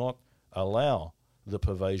 Anglo-Saxons do not allow the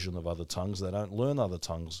pervasion of other tongues. They don't learn other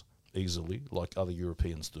tongues easily like other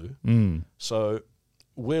Europeans do. So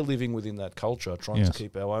we're living within that culture, trying to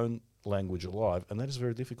keep our own language alive, and that is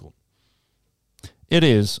very difficult. It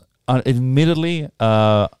is. Admittedly,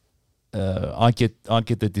 I get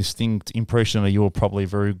the distinct impression that you were probably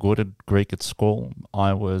very good at Greek at school.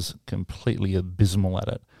 I was completely abysmal at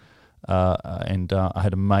it. And I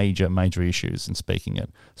had major issues in speaking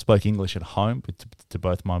it. Spoke English at home to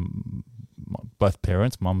both both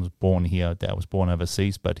parents. Mum was born here, Dad was born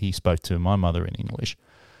overseas, but he spoke to my mother in English.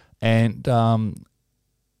 And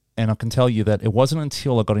I can tell you that it wasn't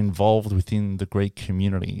until I got involved within the Greek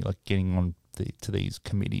community, like getting on to these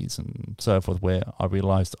committees and so forth, where I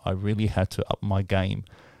realized I really had to up my game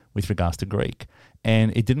with regards to Greek.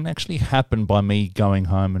 And it didn't actually happen by me going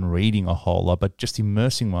home and reading a whole lot, but just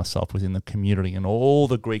immersing myself within the community and all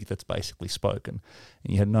the Greek that's basically spoken.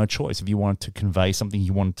 And you had no choice. If you wanted to convey something,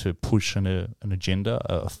 you wanted to push an agenda,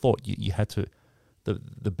 a thought, you had to,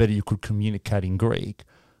 the better you could communicate in Greek,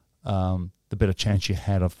 the better chance you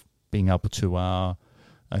had of being able to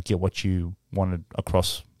get what you wanted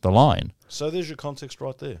across the line. So there's your context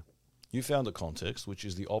right there. You found a context which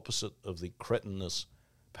is the opposite of the cretinous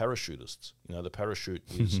parachutists. You know, the parachute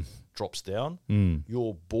drops down.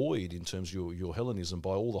 You're buoyed in terms of your Hellenism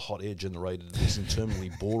by all the hot air generated in these internally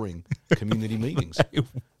boring community meetings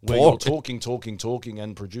where you're talking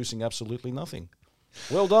and producing absolutely nothing.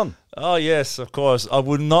 Well done. Oh, yes, of course. I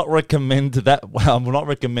would not recommend that. Well, I would not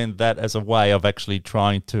recommend that as a way of actually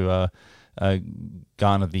trying to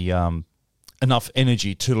garner the enough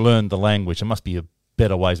energy to learn the language. There must be a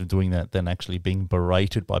better ways of doing that than actually being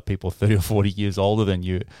berated by people 30 or 40 years older than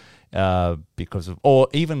you because of, or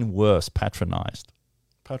even worse, patronized.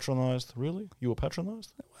 Patronized? Really? You were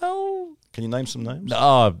patronized? Well... Can you name some names?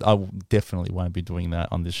 No, I definitely won't be doing that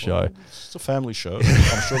on this show. Well, it's a family show.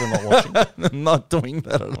 I'm sure they're not watching. I'm not doing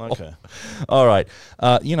that at all. Okay. All right.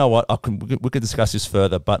 You know what? We could discuss this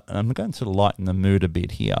further, but I'm going to lighten the mood a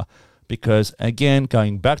bit here because, again,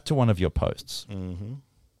 going back to one of your posts, I'm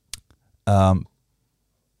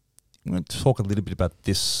going to talk a little bit about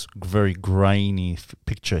this very grainy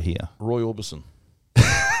picture here. Roy Orbison.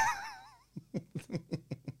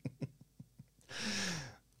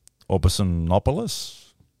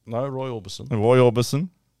 Orbisonopoulos? No, Roy Orbison. Roy Orbison?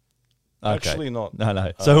 Okay. Actually not.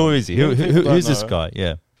 No. So who is he? Who's this guy?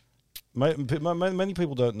 Yeah. Many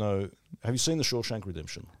people don't know. Have you seen The Shawshank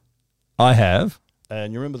Redemption? I have.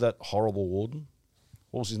 And you remember that horrible warden?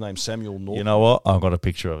 What was his name? Samuel Norton. You know what? I've got a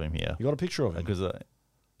picture of him here. You got a picture of him? Because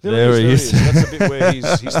there he is. That's the bit where he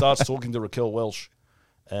starts talking to Raquel Welch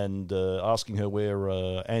and asking her where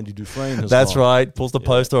Andy Dufresne has That's gone. Right. Pulls the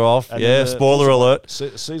poster off. And spoiler alert.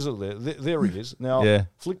 Sees it there. There he is. Now,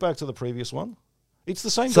 flick back to the previous one. It's the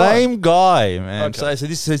same guy. Same guy, man. Okay. So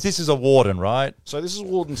this is a warden, right? So this is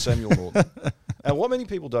Warden Samuel Norton. And what many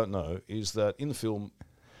people don't know is that in the film,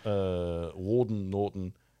 Warden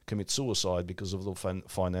Norton commits suicide because of the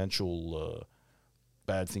financial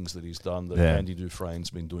bad things that he's done that Andy Dufresne's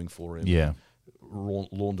been doing for him. Yeah.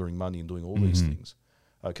 Laundering money and doing all these things.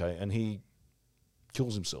 Okay, and he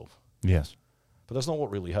kills himself. Yes. But that's not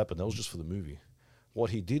what really happened. That was just for the movie.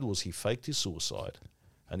 What he did was he faked his suicide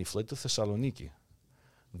and he fled to Thessaloniki.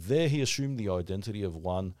 There he assumed the identity of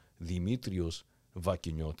one Dimitrios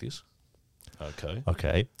Vakiniotis,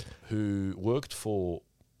 Okay. who worked for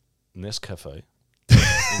Nescafe in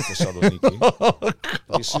Thessaloniki.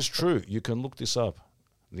 This is true. You can look this up.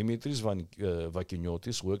 Dimitris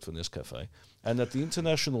Vakiniotis worked for Nescafe, and at the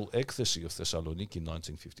International Ecstasy of Thessaloniki in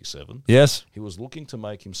 1957, Yes. he was looking to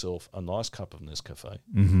make himself a nice cup of Nescafe.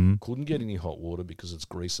 Mm-hmm. Couldn't get any hot water because it's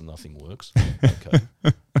grease and nothing works. Okay.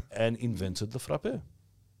 And invented the frappe.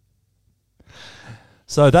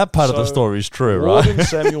 So that part of the story is true, right? Warden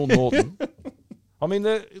Samuel Norton. I mean,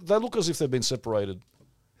 they look as if they've been separated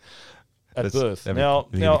at birth. Now,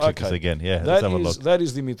 okay. Again, yeah. That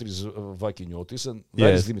is Dimitris Vakiniotis, and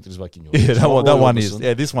that is Dimitris Vakiniotis. Yeah, that one is.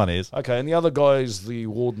 Yeah, this one is. Okay, and the other guy is the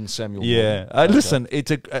Warden Samuel. Yeah, Norton. Listen,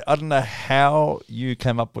 I don't know how you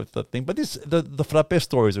came up with the thing, but the frappe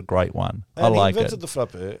story is a great one. And I like it. He invented the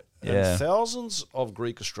frappe, and thousands of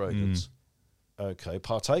Greek Australians,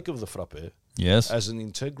 partake of the frappe. Yes. As an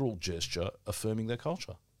integral gesture affirming their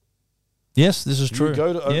culture. Yes, this is true. You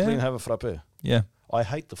go to Oakley and have a frappe. Yeah. I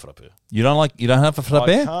hate the frappe. You don't have a frappe?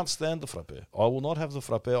 I can't stand the frappe. I will not have the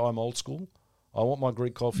frappe. I'm old school. I want my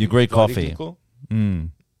Greek coffee. Your Greek coffee.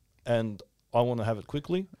 And I want to have it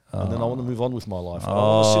quickly, and then I want to move on with my life.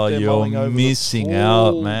 You're missing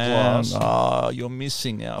out, man. You're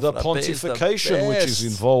missing out. The pontification which is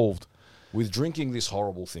involved with drinking this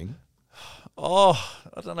horrible thing. I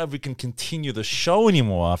don't know if we can continue the show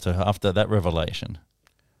anymore after that revelation.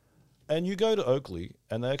 And you go to Oakley,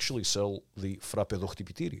 and they actually sell the frappe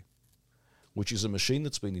dochtipitiri, which is a machine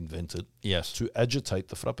that's been invented to agitate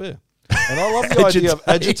the frappe. And I love the idea of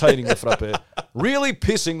agitating the frappe, really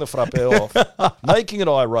pissing the frappe off, making it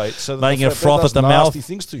irate, so that making the it froth at the mouth. Nasty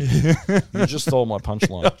things to you. You just stole my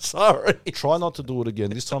punchline. I'm sorry. Try not to do it again.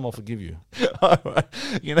 This time I'll forgive you.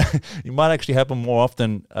 You know, it might actually happen more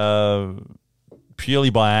often. Purely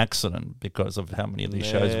by accident because of how many of these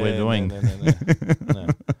shows we're doing. No.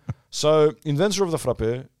 So, inventor of the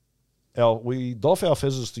frappe, we doff our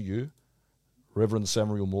fezzes to you, Reverend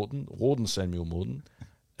Samuel Morton, Warden Samuel Morton,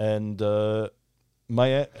 and it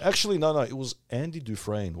was Andy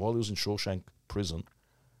Dufresne, while he was in Shawshank prison,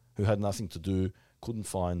 who had nothing to do, couldn't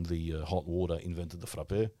find the hot water, invented the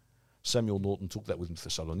frappe. Samuel Norton took that with him to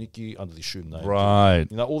Thessaloniki under the assumed name. Right.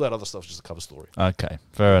 All that other stuff is just a cover story. Okay,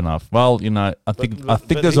 fair enough. Well, I think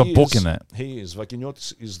there's a book in that. He is.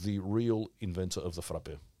 Vakiniotis is the real inventor of the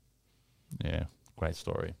frappe. Yeah, great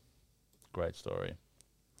story. Great story.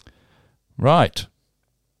 Right.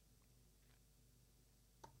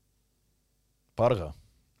 Parga.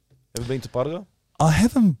 Ever been to Parga? I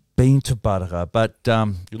haven't been to Parga, but...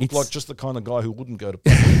 you look like just the kind of guy who wouldn't go to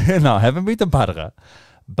Parga. No, I haven't been to Parga.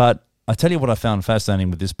 But I tell you what I found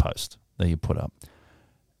fascinating with this post that you put up.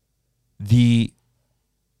 The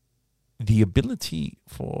ability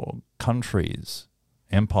for countries,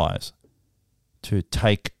 empires, to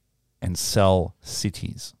take and sell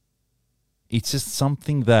cities. It's just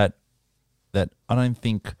something that I don't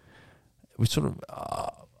think we sort of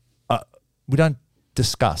we don't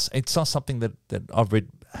discuss. It's not something that I've read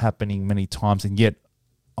happening many times, and yet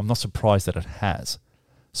I'm not surprised that it has.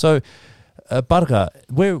 So, Parga,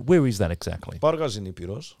 where is that exactly? Parga's in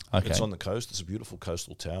Epirus. Okay. It's on the coast. It's a beautiful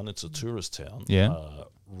coastal town. It's a tourist town. Yeah.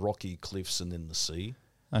 Rocky cliffs and then the sea.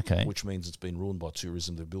 Okay. Which means it's been ruined by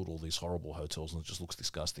tourism. They've built all these horrible hotels and it just looks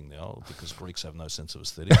disgusting now because Greeks have no sense of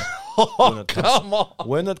aesthetics.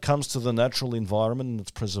 When it comes to the natural environment and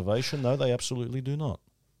its preservation, no, they absolutely do not.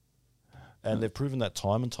 And they've proven that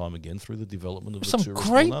time and time again through the development of some the tourist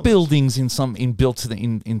great numbers. buildings in some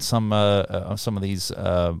of these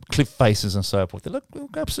cliff faces and so forth. They look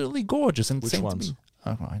absolutely gorgeous. And which ones?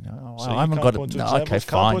 I know. So I haven't got it. No, okay,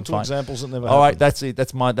 fine. Point to examples that never all right, happened. that's it.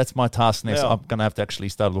 That's my task next. Now, I'm going to have to actually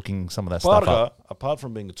start looking some of that stuff Parga, up. apart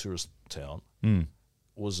from being a tourist town,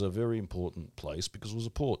 was a very important place because it was a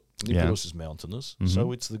port. Yeah. Nipiros is mountainous,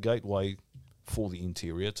 so it's the gateway for the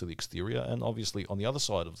interior to the exterior, and obviously on the other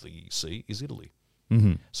side of the sea is Italy.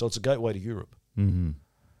 So it's a gateway to Europe.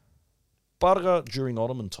 Parga during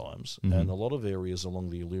Ottoman times and a lot of areas along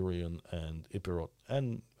the Illyrian and Epirot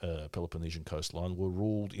and Peloponnesian coastline were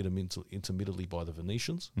ruled intermittently by the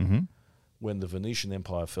Venetians. When the Venetian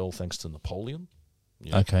Empire fell thanks to Napoleon,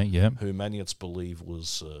 who Maniets believe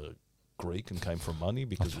was Greek and came from money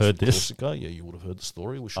because I've heard this. Corsica. Yeah, you would have heard the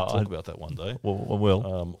story. We should talk about that one day. We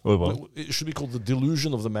will. It should be called the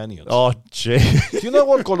delusion of the Maniets. Oh, gee. Do you know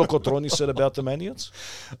what Kolokotroni said about the Maniets?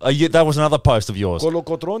 Yeah, that was another post of yours.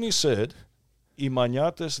 Kolokotroni said, "Οι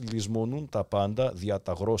Maniates λησμονούν τα πάντα δια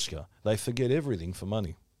τα γρόσια." They forget everything for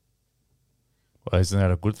money. Well, isn't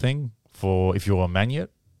that a good thing for if you're a Maniet?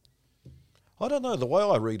 I don't know. The way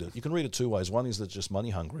I read it, you can read it two ways. One is that just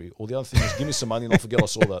money hungry, or the other thing is give me some money and I'll forget I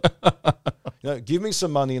saw that. Give me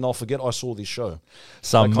some money and I'll forget I saw this show.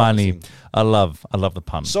 Some money. I love the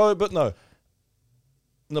pun. So, but no.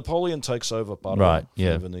 Napoleon takes over Parga from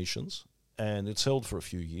the Venetians, and it's held for a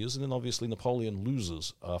few years, and then obviously Napoleon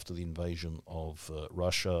loses after the invasion of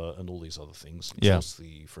Russia and all these other things. It's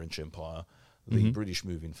the French Empire. The British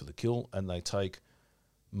move in for the kill, and they take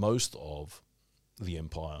most of the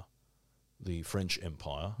empire, the French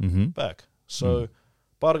Empire, back. So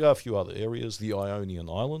Parga, a few other areas, the Ionian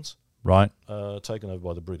Islands, taken over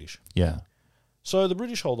by the British. Yeah. So the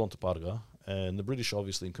British hold on to Parga, and the British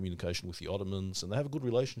obviously in communication with the Ottomans, and they have a good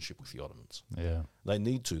relationship with the Ottomans. Yeah. They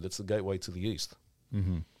need to. That's the gateway to the East.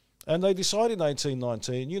 And they decide in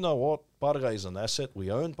 1819, you know what, Parga is an asset. We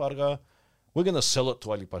own Parga. We're going to sell it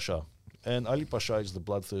to Ali Pasha. And Ali Pasha is the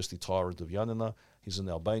bloodthirsty tyrant of Yanina. He's an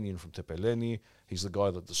Albanian from Tepeleni. He's the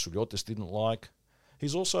guy that the Suliotes didn't like.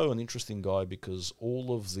 He's also an interesting guy because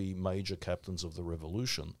all of the major captains of the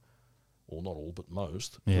revolution, or not all, but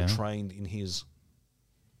most, were trained in his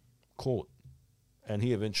court. And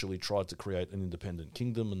he eventually tried to create an independent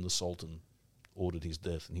kingdom, and the Sultan ordered his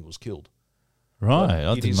death, and he was killed. Right, I did not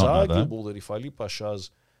know that. It is arguable that if Ali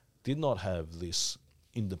Pashas did not have this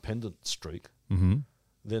independent streak,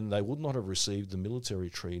 then they would not have received the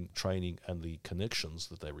military training and the connections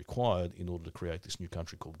that they required in order to create this new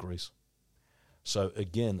country called Greece. So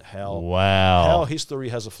again, how history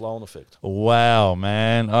has a flow-on effect. Wow,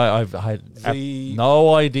 man. I had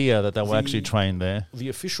no idea that they were actually trained there. The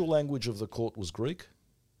official language of the court was Greek.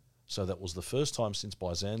 So that was the first time since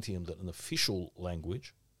Byzantium that an official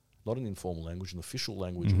language, not an informal language, an official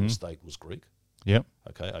language of the state was Greek. Yep.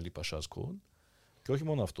 Okay, Ali Pasha's court.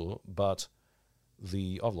 But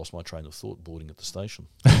I've lost my train of thought boarding at the station.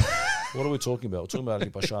 What are we talking about? We're talking about Ali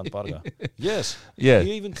Pasha and Parga. Yes. Yeah.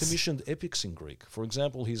 He even commissioned epics in Greek. For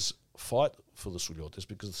example, his fight for the Suliotes,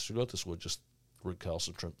 because the Suliotes were just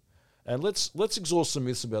recalcitrant. And let's exhaust some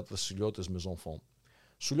myths about the Suliotes, mes enfants.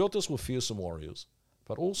 Suliotes were fearsome warriors,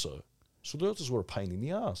 but also Suliotes were a pain in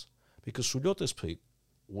the ass, because Suliotes people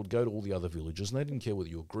would go to all the other villages and they didn't care whether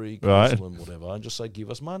you were Greek, Muslim, whatever, and just say,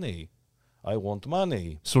 give us money. I want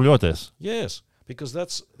money. Suliotes? Yes. Because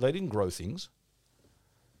they didn't grow things.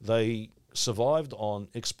 They survived on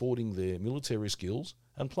exporting their military skills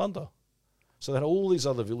and plunder. So they had all these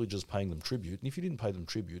other villagers paying them tribute, and if you didn't pay them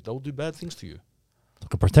tribute, they would do bad things to you.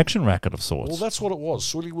 Like a protection racket of sorts. Well, that's what it was.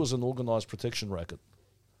 Suli was an organised protection racket.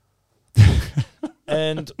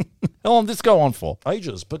 And how long did this go on for?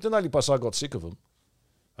 Ages. But then Ali Pasha got sick of them.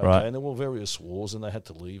 Okay, right. And there were various wars, and they had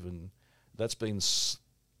to leave, and that's been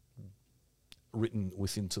written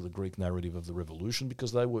into the Greek narrative of the revolution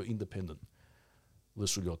because they were independent, the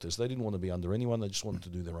Suliotes. They didn't want to be under anyone. They just wanted to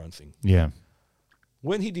do their own thing. Yeah.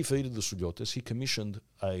 When he defeated the Suliotes, he commissioned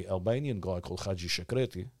an Albanian guy called Haji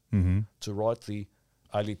Shakreti to write the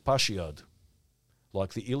Ali Pashiad,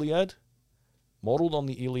 like the Iliad, modelled on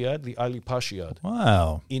the Iliad, the Ali Pashiad.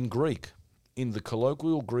 Wow. In Greek, in the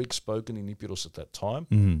colloquial Greek spoken in Epirus at that time,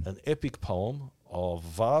 an epic poem of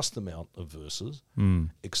vast amount of verses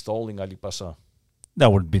extolling Ali Pasha.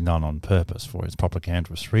 That would be done on purpose for his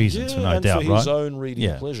propagandist reasons, no doubt, right? And for his own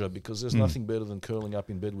reading pleasure, because there's nothing better than curling up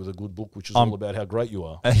in bed with a good book, which is all about how great you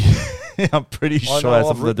are. I'm pretty sure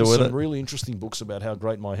I've written some really interesting books about how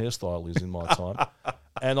great my hairstyle is in my time,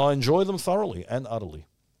 and I enjoy them thoroughly and utterly.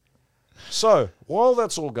 So, while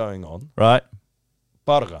that's all going on, right?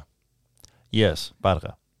 Parga. Yes,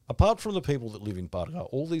 Parga. Apart from the people that live in Parga,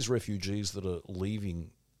 all these refugees that are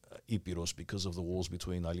leaving Epirus because of the wars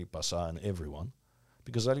between Ali Pasha and everyone,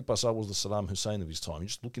 because Ali Pasha was the Saddam Hussein of his time. You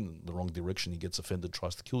just look in the wrong direction, he gets offended,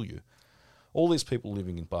 tries to kill you. All these people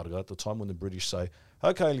living in Parga at the time when the British say,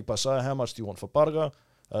 okay, Ali Pasha, how much do you want for Parga?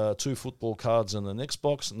 2 football cards and an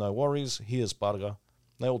Xbox, no worries, here's Parga.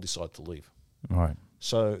 They all decide to leave. Right.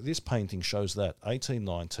 So this painting shows that,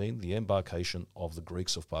 1819, the embarkation of the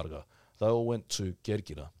Greeks of Parga. They all went to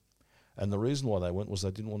Kerkira. And the reason why they went was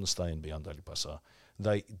they didn't want to stay in beyond Ali Pasha.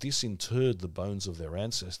 They disinterred the bones of their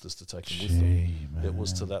ancestors to take them with them. Man. It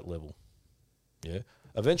was to that level. Yeah.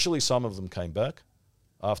 Eventually, some of them came back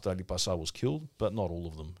after Ali Pasha was killed, but not all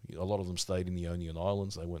of them. A lot of them stayed in the Ionian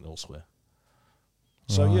Islands. They went elsewhere.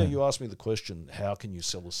 So, yeah, you asked me the question, how can you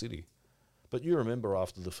sell a city? But you remember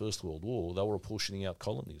after the First World War, they were apportioning out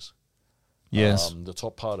colonies. Yes. The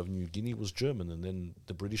top part of New Guinea was German, and then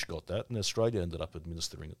the British got that, and Australia ended up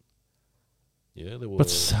administering it. Yeah, there were. But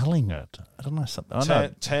selling it, I don't know something.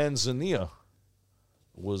 Tanzania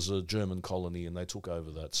was a German colony and they took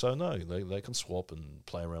over that. So no, they can swap and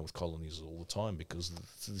play around with colonies all the time because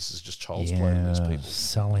this is just child's play to these people.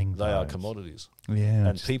 Selling they are commodities. Yeah.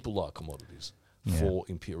 And people are commodities for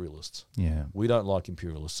imperialists. Yeah. We don't like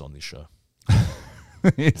imperialists on this show.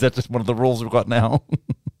 Is that just one of the rules we've got now?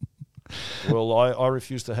 Well, I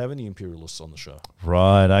refuse to have any imperialists on the show.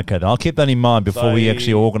 Right, okay. I'll keep that in mind before we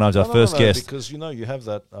actually organise our first guest. Because, you have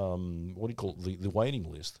that, what do you call it, the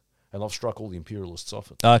waiting list. And I've struck all the imperialists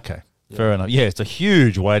off it. Okay, fair enough. Yeah, it's a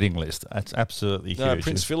huge waiting list. That's absolutely huge.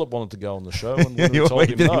 Prince Philip wanted to go on the show, and when we told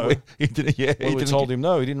him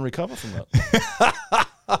no, he didn't recover from that.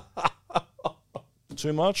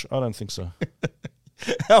 Too much? I don't think so.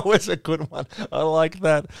 That was a good one. I like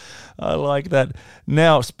that.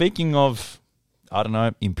 Now, speaking of, I don't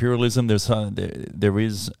know, imperialism, there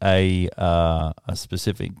is a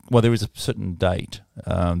specific. Well, there is a certain date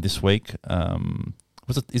this week.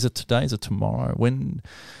 Is it today? Is it tomorrow? When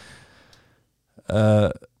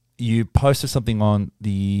you posted something on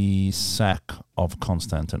the sack of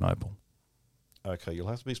Constantinople. Okay, you'll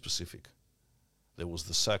have to be specific. There was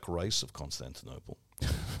the sack race of Constantinople.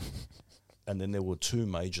 And then there were two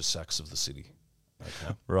major sacks of the city.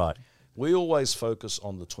 Okay. Right. We always focus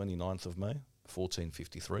on the 29th of May,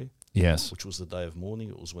 1453. Yes. Which was the day of mourning.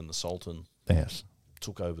 It was when the Sultan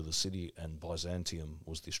took over the city and Byzantium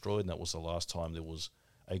was destroyed. And that was the last time there was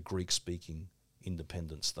a Greek-speaking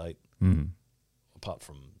independent state, apart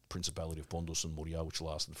from Principality of Pontus and Morea, which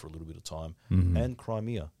lasted for a little bit of time, and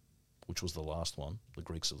Crimea, which was the last one, the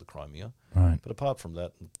Greeks of the Crimea. Right. But apart from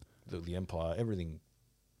that, the empire, everything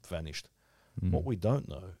vanished. What we don't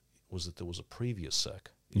know was that there was a previous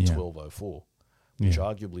sack in 1204, which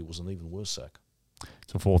arguably was an even worse sack.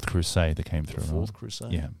 It's the Fourth Crusade that came through. The Fourth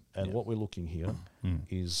Crusade. Yeah. And what we're looking here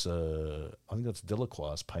is, I think that's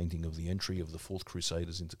Delacroix's painting of the entry of the Fourth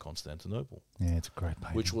Crusaders into Constantinople. Yeah, it's a great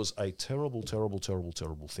painting. Which was a terrible, terrible, terrible,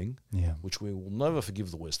 terrible thing, which we will never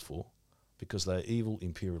forgive the West for, because they're evil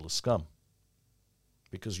imperialist scum.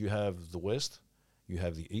 Because you have the West, you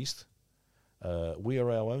have the East. We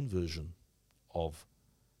are our own version of,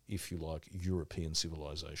 if you like, European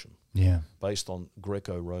civilization. Yeah. Based on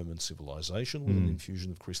Greco-Roman civilization with an infusion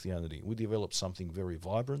of Christianity. We developed something very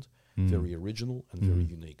vibrant, very original, and very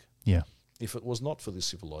unique. Yeah. If it was not for this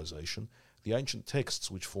civilization, the ancient texts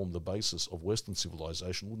which form the basis of Western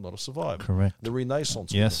civilization would not have survived. Correct. The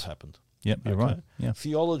Renaissance wouldn't have happened. Yep, you're right. Yeah.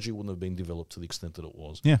 Theology wouldn't have been developed to the extent that it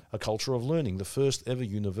was. Yeah. A culture of learning. The first ever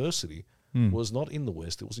university was not in the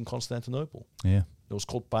West, it was in Constantinople. Yeah. It was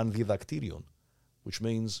called Pandidactyrion, which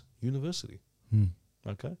means university.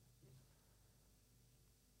 Okay?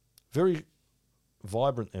 Very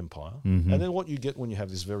vibrant empire. And then what you get when you have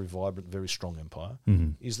this very vibrant, very strong empire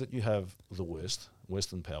is that you have the West,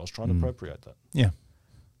 Western powers, trying to appropriate that. Yeah.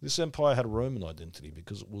 This empire had a Roman identity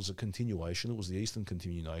because it was a continuation, it was the Eastern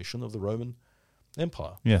continuation of the Roman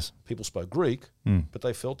Empire. Yes. People spoke Greek, but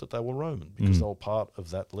they felt that they were Roman because they were part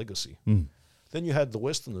of that legacy. Then you had the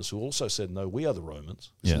Westerners who also said, no, we are the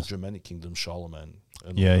Romans. This is Germanic kingdom, Charlemagne.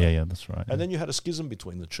 And that's right. And then you had a schism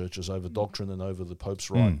between the churches over doctrine and over the Pope's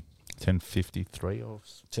right. 1053 or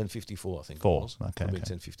 1054, I think it was. Okay.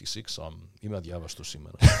 1056. Ima διάβαστο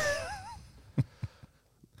σήμερα.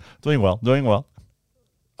 Doing well.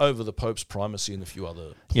 Over the Pope's primacy and a few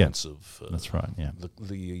other points of that's right. Yeah,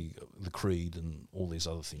 the creed and all these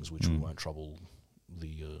other things which we won't trouble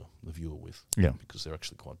the viewer with. Because they're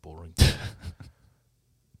actually quite boring.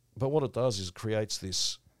 But what it does is it creates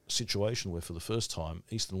this situation where for the first time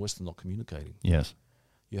East and West are not communicating. Yes,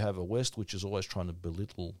 you have a West which is always trying to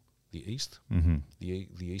belittle the East. The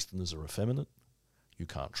Easterners are effeminate. You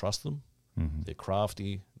can't trust them. They're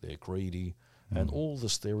crafty. They're greedy, and all the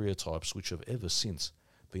stereotypes which have ever since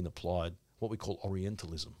been applied, what we call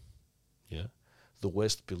Orientalism. Yeah, the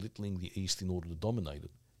West belittling the East in order to dominate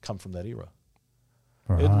it, come from that era.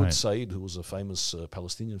 Right. Edward Said, who was a famous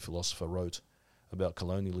Palestinian philosopher, wrote about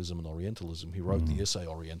colonialism and Orientalism. He wrote the essay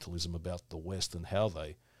Orientalism about the West and how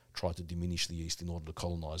they tried to diminish the East in order to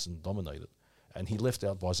colonize and dominate it. And he left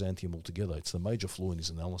out Byzantium altogether. It's the major flaw in his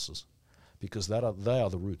analysis because they are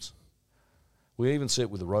the roots. We even see it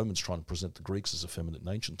with the Romans trying to present the Greeks as effeminate in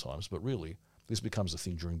ancient times, but really this becomes a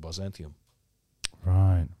thing during Byzantium.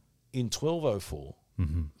 Right. In 1204,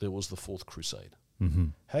 there was the Fourth Crusade.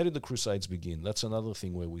 How did the Crusades begin? That's another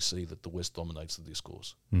thing where we see that the West dominates the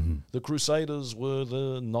discourse. The Crusaders were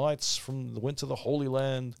the knights that went to the Holy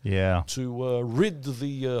Land to rid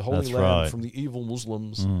the Holy Land from the evil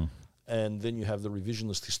Muslims. And then you have the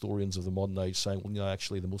revisionist historians of the modern age saying, well,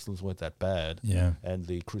 actually the Muslims weren't that bad. Yeah. And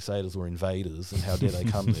the Crusaders were invaders, and how dare they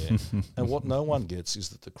come there? And what no one gets is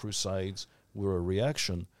that the Crusades were a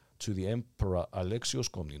reaction to the Emperor Alexios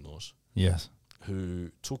Komnenos, Yes.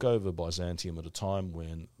 who took over Byzantium at a time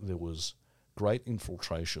when there was great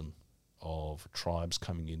infiltration of tribes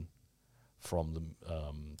coming in from the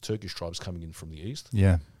Turkish tribes coming in from the east.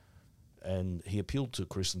 Yeah. And he appealed to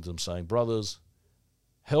Christendom saying, brothers,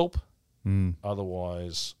 help,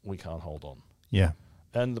 otherwise we can't hold on. Yeah.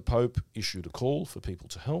 And the Pope issued a call for people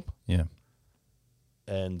to help. Yeah.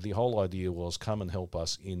 And the whole idea was come and help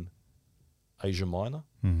us in Asia Minor,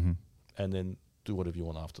 Mm-hmm. and then do whatever you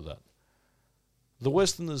want after that. The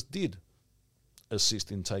Westerners did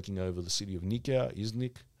assist in taking over the city of Nicaea,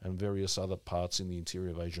 Iznik, and various other parts in the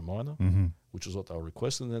interior of Asia Minor, which was what they were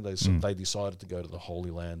requesting. And then they decided to go to the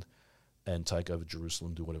Holy Land and take over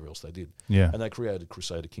Jerusalem, do whatever else they did. Yeah. And they created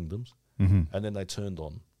Crusader kingdoms, Mm-hmm. and then they turned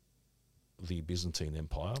on the Byzantine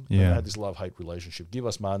Empire. Yeah. And they had this love-hate relationship. Give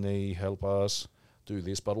us money, help us, do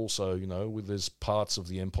this. But also, you know, there's parts of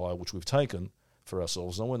the empire which we've taken for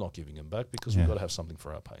ourselves, and we're not giving them back because we've got to have something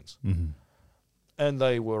for our pains. Mm-hmm. And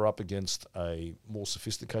they were up against a more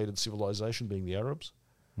sophisticated civilization, being the Arabs,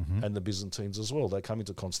 and the Byzantines as well. They come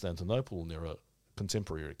into Constantinople, and there are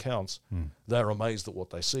contemporary accounts. They're amazed at what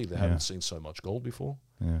they see. They haven't seen so much gold before.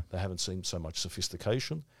 Yeah. They haven't seen so much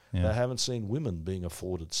sophistication. Yeah. They haven't seen women being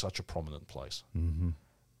afforded such a prominent place. Mm-hmm.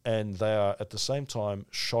 And they are at the same time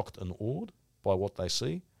shocked and awed by what they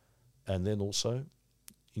see, and then also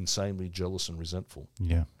insanely jealous and resentful.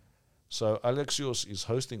 Yeah. So Alexios is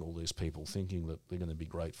hosting all these people thinking that they're going to be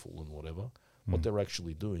grateful and whatever. What they're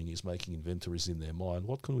actually doing is making inventories in their mind.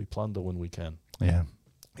 What can we plunder when we can? Yeah.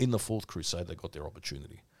 In the Fourth Crusade, they got their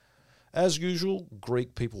opportunity. As usual,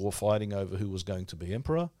 Greek people were fighting over who was going to be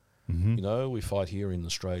emperor. Mm-hmm. You know, we fight here in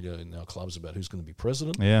Australia in our clubs about who's going to be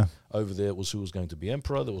president. Yeah. Over there it was who was going to be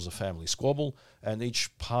emperor. There was a family squabble, and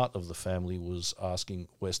each part of the family was asking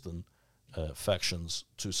Western factions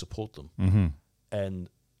to support them, and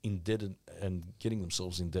indebted and getting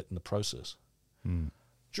themselves in debt in the process.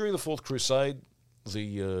 During the Fourth Crusade,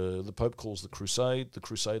 the Pope calls the crusade. The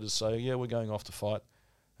Crusaders say, yeah, we're going off to fight.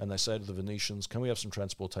 And they say to the Venetians, can we have some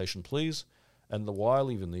transportation, please? And the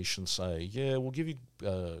wily Venetians say, yeah, we'll give you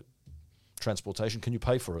transportation. Can you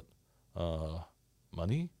pay for it?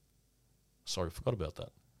 Money? Sorry, forgot about that.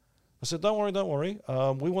 I said, don't worry.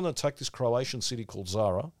 We want to attack this Croatian city called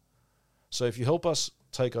Zara. So if you help us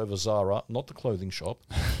take over Zara, not the clothing shop,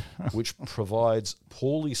 which provides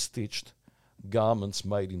poorly stitched garments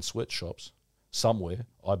made in sweatshops somewhere,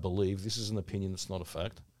 I believe. This is an opinion, it's not a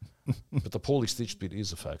fact. But the poorly stitched bit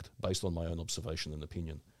is a fact, based on my own observation and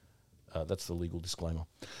opinion. That's the legal disclaimer.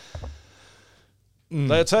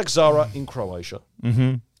 They attack Zara in Croatia,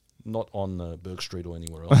 not on Burke Street or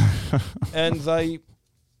anywhere else. And they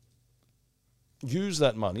use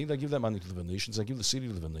that money, they give that money to the Venetians, they give the city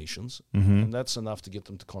to the Venetians, and that's enough to get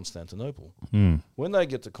them to Constantinople. When they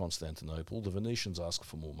get to Constantinople, the Venetians ask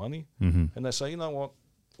for more money, and they say, you know what,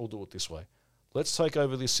 we'll do it this way. Let's take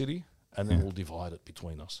over this city, and then we'll divide it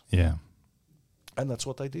between us. Yeah. And that's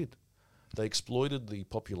what they did. They exploited the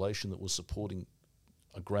population that was supporting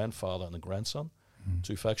a grandfather and a grandson,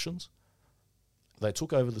 two factions. They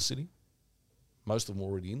took over the city, most of them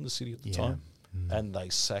already in the city at the time, and they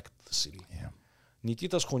sacked the city. Yeah.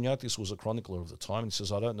 Nikitas Choniatis was a chronicler of the time, and he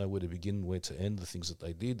says, I don't know where to begin, where to end, the things that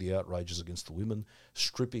they did, the outrages against the women,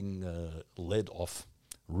 stripping lead off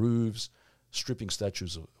roofs, stripping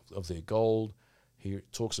statues of their gold. He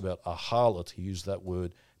talks about a harlot, he used that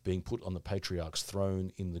word, being put on the patriarch's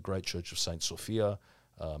throne in the great church of St. Sophia,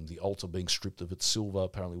 the altar being stripped of its silver,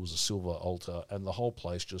 apparently it was a silver altar, and the whole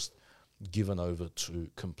place just given over to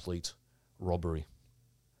complete robbery.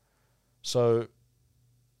 So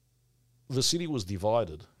the city was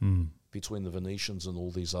divided between the Venetians and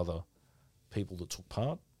all these other people that took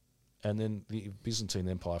part, and then the Byzantine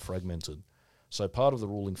Empire fragmented. So part of the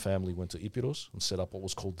ruling family went to Epirus and set up what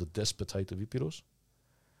was called the Despotate of Epirus.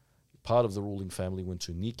 Part of the ruling family went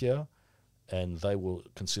to Nicaea, and they were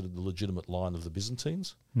considered the legitimate line of the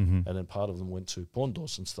Byzantines. And then part of them went to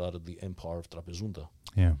Pondos and started the Empire of Trapezunda.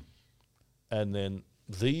 Yeah. And then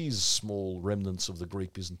these small remnants of the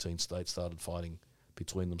Greek Byzantine state started fighting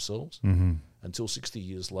between themselves until 60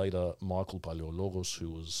 years later, Michael Paleologos, who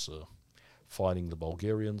was fighting the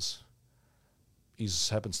Bulgarians,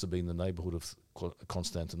 happens to be in the neighborhood of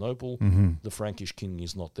Constantinople. The Frankish king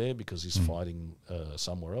is not there because he's fighting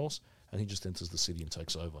somewhere else, and he just enters the city and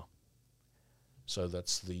takes over. So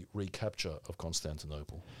that's the recapture of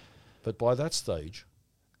Constantinople. But by that stage,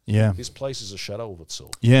 this place is a shadow of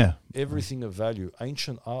itself. Yeah. Everything of value,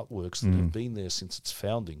 ancient artworks that have been there since its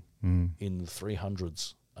founding in the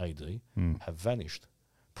 300s AD have vanished.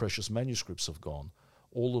 Precious manuscripts have gone.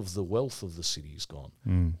 All of the wealth of the city is gone.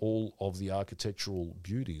 All of the architectural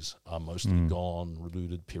beauties are mostly gone,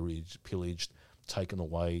 looted, pillaged, taken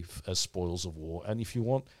away as spoils of war. And if you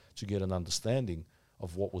want to get an understanding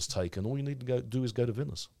of what was taken, all you need to do is go to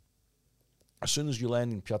Venice. As soon as you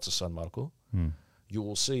land in Piazza San Marco, you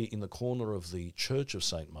will see in the corner of the Church of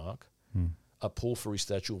St. Mark a porphyry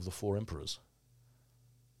statue of the 4 emperors.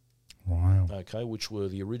 Wow. Okay, which were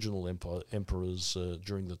the original emperors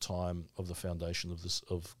during the time of the foundation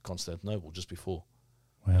of Constantinople, just before.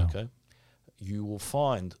 Wow. Okay, you will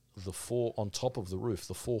find the 4 on top of the roof,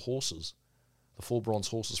 the 4 horses, the 4 bronze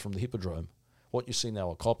horses from the Hippodrome. What you see now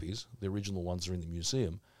are copies. The original ones are in the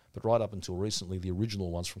museum, but right up until recently, the original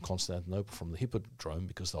ones from Constantinople, from the Hippodrome,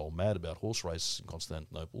 because they were mad about horse races in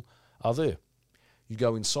Constantinople, are there. You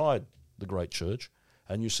go inside the great church,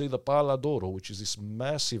 and you see the Pala d'Oro, which is this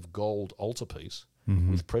massive gold altarpiece,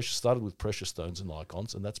 started with precious stones and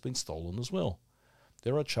icons, and that's been stolen as well.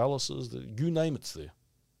 There are chalices, you name it's there.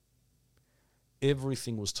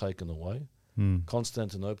 Everything was taken away.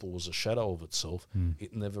 Constantinople was a shadow of itself.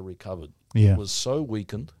 It never recovered. Yeah. It was so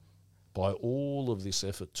weakened by all of this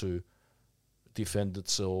effort to defend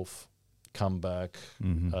itself, come back.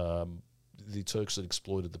 The Turks had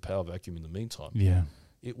exploited the power vacuum in the meantime. Yeah.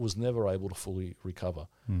 It was never able to fully recover.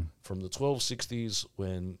 From the 1260s,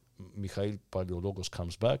 when Mikhail Palaiologos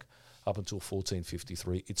comes back, up until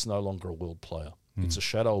 1453, it's no longer a world player. It's a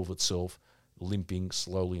shadow of itself, limping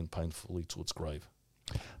slowly and painfully to its grave.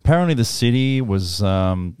 Apparently, the city was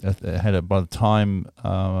by the time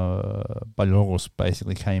Palaiologos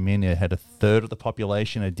basically came in, it had a third of the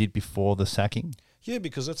population it did before the sacking. Yeah,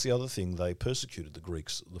 because that's the other thing. They persecuted the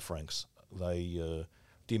Greeks, the Franks. They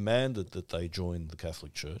demanded that they join the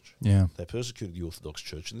Catholic Church. Yeah. They persecuted the Orthodox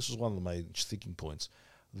Church, and this was one of the main sticking points.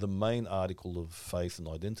 The main article of faith and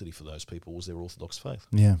identity for those people was their Orthodox faith.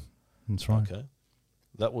 Yeah, that's right. Okay,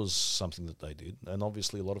 that was something that they did, and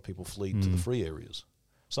obviously a lot of people fled to the free areas.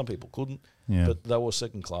 Some people couldn't, but they were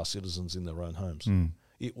second-class citizens in their own homes.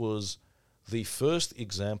 It was the first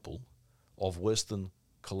example of Western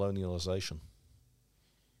colonialization.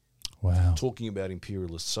 Wow. Talking about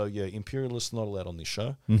imperialists. So, yeah, imperialists not allowed on this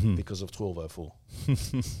show because of 1204.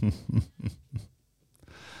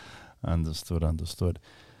 Understood.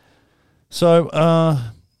 So,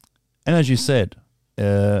 and as you said,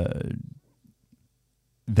 that,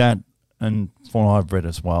 and from what I've read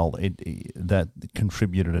as well, that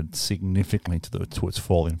contributed significantly to its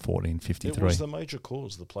fall in 1453. It was the major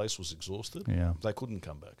cause. The place was exhausted. Yeah. They couldn't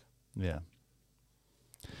come back. Yeah.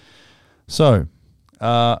 So,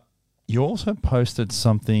 you also posted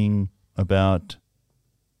something about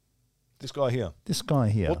this guy here.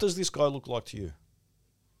 What does this guy look like to you?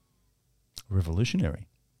 Revolutionary.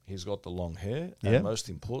 He's got the long hair, and most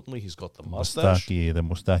importantly, he's got the mustache. The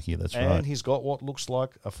mustache, that's right. And he's got what looks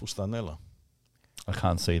like a fustanella. I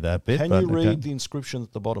can't see that bit. Can you read the inscription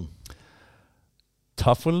at the bottom?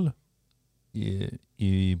 Tafel i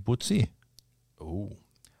Butzi. Oh.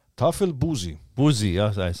 Tafel Buzi. Buzi,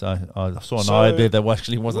 I saw an eye there that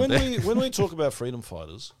actually wasn't there. When we talk about freedom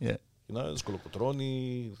fighters, yeah, you know, there's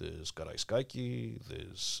Kolokotroni, there's Karaiskaki,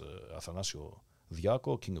 there's Athanasio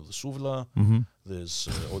Diako, king of the Suvla. There's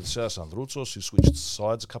Odysseus Androutsos, who switched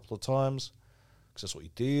sides a couple of times, because that's what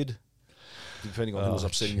he did, depending on who was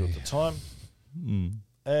upsetting you at the time.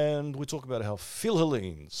 And we talk about how Phil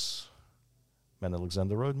Hellenes, Man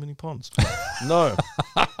Alexander Road, Mini Ponds. No.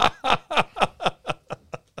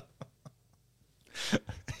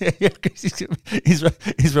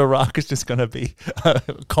 His Iraq is just going to be a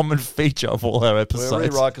common feature of all our episodes. We're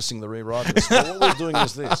re-Iraqising the re-Iraqis. What we're doing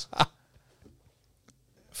is this.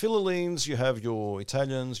 Phil Hellenes, you have your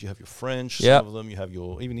Italians, you have your French, some of them, you have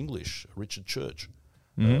your even English. Richard Church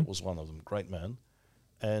was one of them, great man.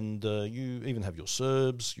 And you even have your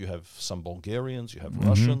Serbs, you have some Bulgarians, you have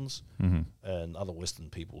Russians, and other Western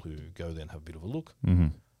people who go there and have a bit of a look.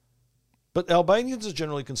 But Albanians are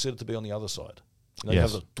generally considered to be on the other side. You know, you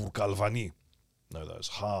have the Turkalvani, you know, those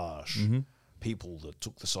harsh people that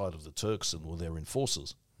took the side of the Turks and were their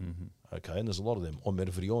enforcers. Okay, and there's a lot of them. Omer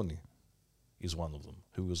Vrioni is one of them,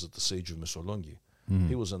 who was at the siege of Missolonghi.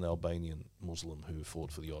 He was an Albanian Muslim who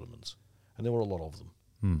fought for the Ottomans. And there were a lot of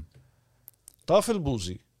them. Tafel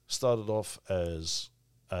Buzi started off as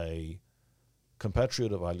a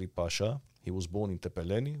compatriot of Ali Pasha. He was born in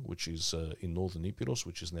Tepeleni, which is in northern Epirus,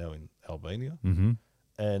 which is now in Albania.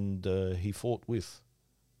 And he fought with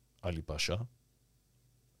Ali Pasha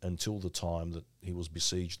until the time that he was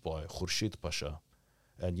besieged by Khurshid Pasha.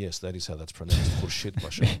 And yes, that is how that's pronounced, Khurshid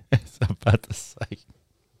Pasha. I was about to say.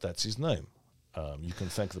 That's his name. You can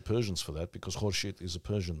thank the Persians for that, because Khurshid is a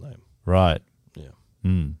Persian name. Right. Yeah.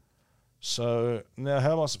 So now,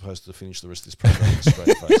 how am I supposed to finish the rest of this program with a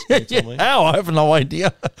straight face? Can you tell me? How? I have no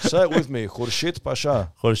idea. Say it with me. Khurshid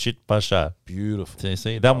Pasha. Khurshid Pasha. Beautiful. So you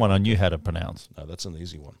see, that one I knew how to pronounce. No, that's an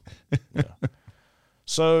easy one. Yeah.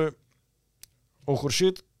 So,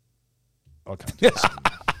 Khurshid, I can't.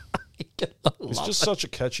 It's just such a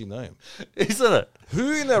catchy name. Isn't it?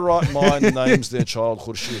 Who in their right mind names their child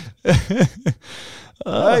Khurshid?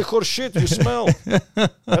 Hey, Khurshid, you smell.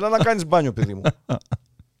 Έλα να κάνεις μπάνιο, παιδί μου.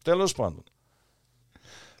 Τέλος πάντων.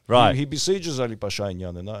 Right. He besieges Ali Pasha in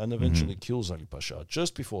Yanina and eventually kills Ali Pasha.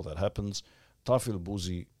 Just before that happens, Tafil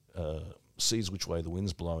Buzi sees which way the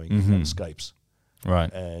wind's blowing and escapes.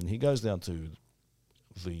 Right. And he goes down to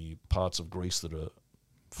the parts of Greece that are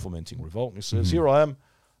fomenting revolt. And he says, here I am,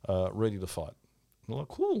 ready to fight. And they're like,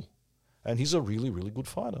 cool. And he's a really, really good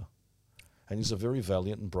fighter. And he's a very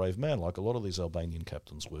valiant and brave man, like a lot of these Albanian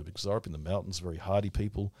captains were, because they're up in the mountains, very hardy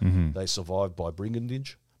people. They survived by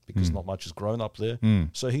brigandage, because not much is grown up there.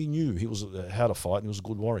 So he knew he was how to fight, and he was a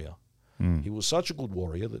good warrior. He was such a good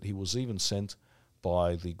warrior that he was even sent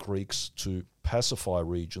by the Greeks to pacify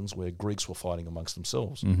regions where Greeks were fighting amongst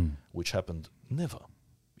themselves, which happened never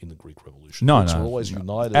in the Greek Revolution. Greeks were always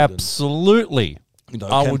united. Absolutely. And,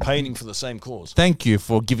 campaigning for the same cause. Thank you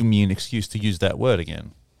for giving me an excuse to use that word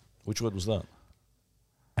again. Which word was that?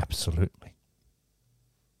 Absolutely.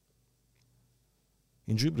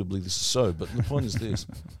 Indubitably, this is so, but the point is this,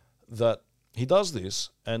 that he does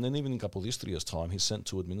this, and then even in Kapodistria's time, he's sent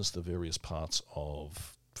to administer various parts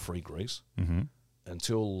of Free Greece,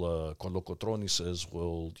 until Kolokotroni says,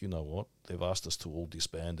 well, you know what, they've asked us to all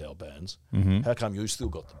disband our bands. How come you still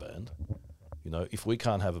got the band? You know, if we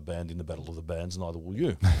can't have a band in the Battle of the Bands, neither will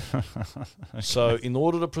you. Okay. So in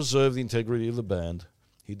order to preserve the integrity of the band,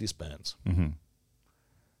 he disbands.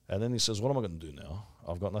 And then he says, what am I going to do now?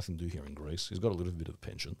 I've got nothing to do here in Greece. He's got a little bit of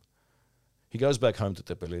pension. He goes back home to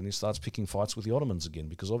Tepeli and he starts picking fights with the Ottomans again,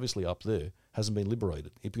 because obviously up there hasn't been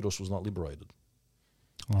liberated. Epirus was not liberated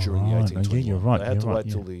during the 1821. Yeah, you're right. They had to wait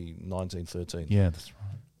till the 1913. Yeah, that's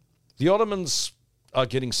right. The Ottomans are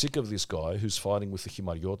getting sick of this guy who's fighting with the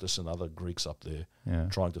Himariotes and other Greeks up there,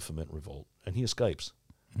 trying to foment revolt. And he escapes.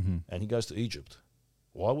 And he goes to Egypt.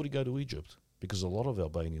 Why would he go to Egypt? Because a lot of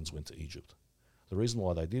Albanians went to Egypt. The reason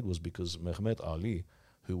why they did was because Mehmet Ali,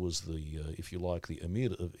 who was the, if you like, the emir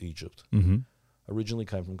of Egypt, originally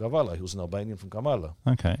came from Kavala. He was an Albanian from Kavala.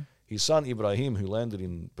 Okay. His son Ibrahim, who landed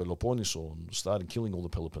in Peloponnesus and started killing all the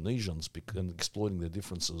Peloponnesians and exploiting their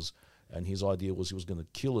differences, and his idea was he was going to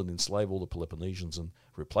kill and enslave all the Peloponnesians and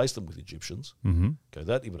replace them with Egyptians. Okay,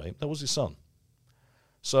 that Ibrahim, that was his son.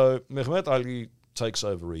 So Mehmet Ali takes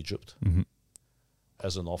over Egypt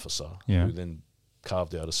as an officer, who then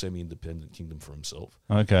carved out a semi-independent kingdom for himself.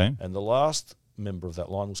 Okay. And the last member of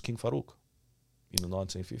that line was King Farouk in the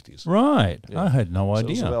 1950s. Right. I had no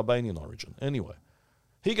idea. So it was of Albanian origin. Anyway,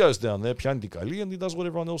 he goes down there, Pjandik Ali, and he does what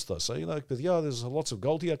everyone else does. So, you know, there's lots of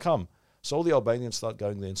gold here, come. So all the Albanians start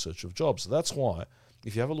going there in search of jobs. That's why,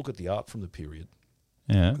 if you have a look at the art from the period,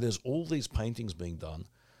 there's all these paintings being done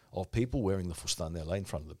of people wearing the fustanella in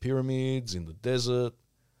front of the pyramids, in the desert,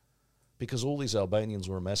 because all these Albanians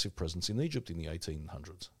were a massive presence in Egypt in the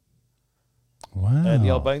 1800s. Wow. And the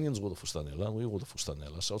Albanians wore the fustanella, and we wore the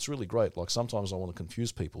fustanella. So it's really great. Like sometimes I want to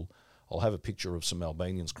confuse people. I'll have a picture of some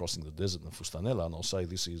Albanians crossing the desert in the fustanella, and I'll say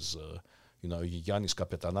this is, Yannis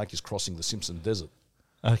Kapetanakis crossing the Simpson Desert.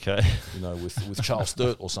 Okay. You know, with Charles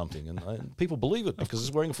Sturt or something. And people believe it because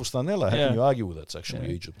he's wearing a fustanella. How can you argue with that? It's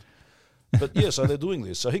actually Egypt. But so they're doing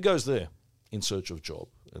this. So he goes there in search of job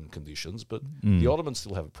and conditions, but the Ottomans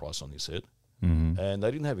still have a price on his head. And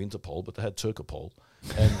they didn't have Interpol, but they had Turkopol.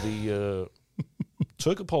 And the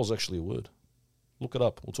Turkopol is actually a word. Look it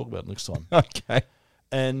up. We'll talk about it next time. Okay.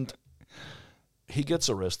 And he gets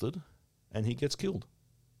arrested and he gets killed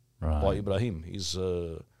by Ibrahim. He's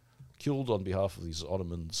killed on behalf of these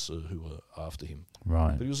Ottomans who were after him.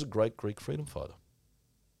 Right. But he was a great Greek freedom fighter.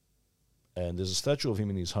 And there's a statue of him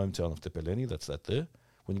in his hometown of Tepeleni. That's that there.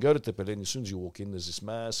 When you go to Tepeleni, as soon as you walk in, there's this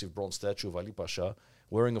massive bronze statue of Ali Pasha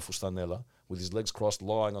wearing a fustanella with his legs crossed,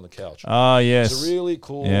 lying on a couch. Ah, yes. It's a really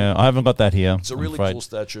cool... Yeah, I haven't got that here. It's a really cool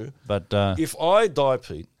statue. But if I die,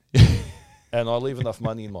 Pete, and I leave enough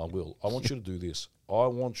money in my will, I want you to do this. I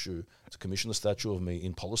want you to commission a statue of me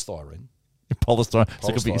in polystyrene. Polystyrene.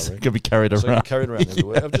 So it could be carried around. So it could be carried around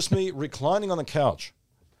everywhere. Of just me reclining on a couch.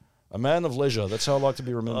 A man of leisure. That's how I like to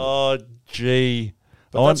be remembered. Oh, gee.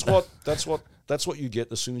 But that's what you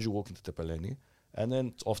get as soon as you walk into Tepeleni. And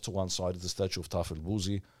then off to one side is the statue of Tafel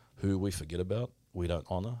Buzi, who we forget about, we don't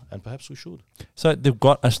honour, and perhaps we should. So they've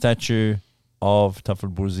got a statue of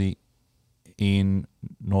Tafel Buzi in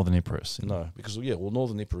Northern Epirus. No, because,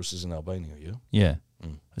 Northern Epirus is in Albania, yeah? Yeah.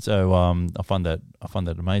 So I find that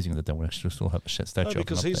amazing that they will actually still have a statue. No,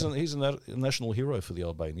 because of him he's a national hero for the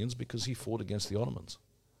Albanians because he fought against the Ottomans.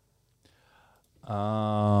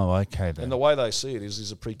 Oh, okay then. And the way they see it is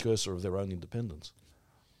he's a precursor of their own independence.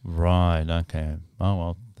 Right. Okay. Oh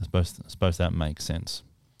well, I suppose that makes sense.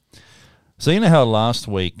 So you know how last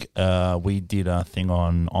week we did a thing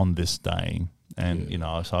on this day, and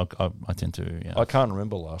so I tend to. I can't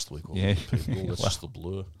remember last week. Yeah, that's just a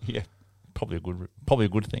blur. Yeah, probably a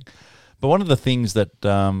good thing. But one of the things that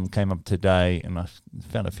came up today, and I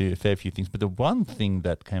found a fair few things, but the one thing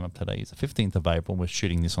that came up today is the 15th of April. We're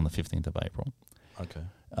shooting this on the 15th of April. Okay.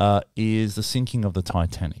 Is the sinking of the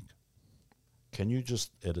Titanic. Can you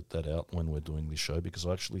just edit that out when we're doing this show? Because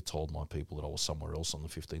I actually told my people that I was somewhere else on the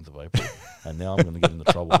 15th of April, and now I'm going to get into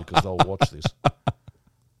trouble because they'll watch this.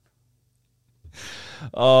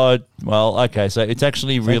 Oh, well, okay. So it's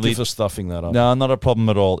actually Thank really... you for stuffing that up. No, not a problem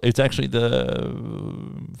at all. It's actually the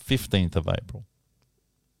 15th of April.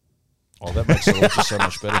 Oh, that makes it all just so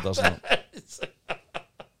much better, doesn't it?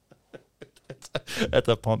 That's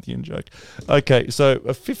a Pontian joke. Okay, so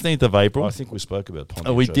 15th of April. I think we spoke about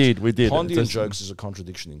Pontian jokes. We did. Pontian jokes is a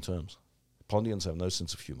contradiction in terms. Pontians have no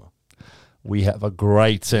sense of humour. We have a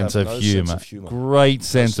great sense of humour. Great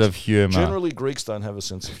sense of humour. Generally, Greeks don't have a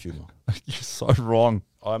sense of humour. You're so wrong.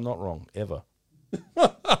 I'm not wrong, ever.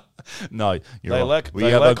 No, you're they wrong. lack, we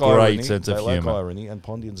they have lack a great irony, sense of humour. They humour. lack irony, and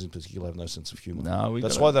Pontians in particular have no sense of humour. No,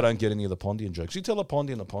 That's why they don't get any of the Pontian jokes. You tell a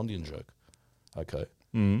Pontian joke, okay,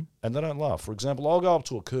 and they don't laugh. For example, I'll go up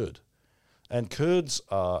to a Kurd, and Kurds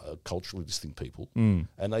are culturally distinct people,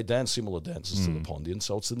 and they dance similar dances to the Pontians,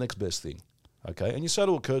 so it's the next best thing. Okay, and you say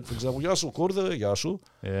to a Kurd, for example, Yasu Kurde, Yasu,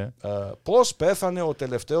 πώς πέθανε ο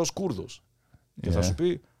τελευταίος Κούρδος. Και θα σου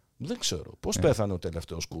πει, δεν ξέρω, πώς πέθανε ο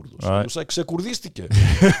τελευταίος Κούρδος. Του say, ξεκουρδίστηκε.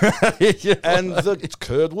 And the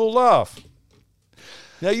Kurd will laugh.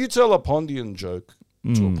 Now you tell a Pontian joke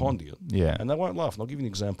to a Pontian, and they won't laugh. And I'll give you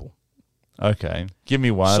an example. Okay, give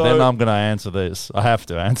me one, then I'm going to answer this. I have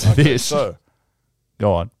to answer this. So,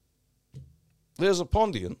 go on. There's a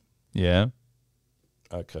Pontian. Yeah.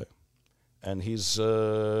 Okay. And he's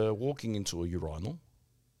walking into a urinal.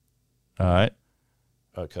 All right.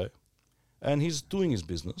 Okay. And he's doing his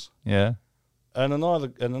business. Yeah. And another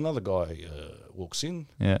guy walks in.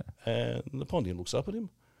 Yeah. And the Pontian looks up at him.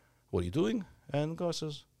 What are you doing? And the guy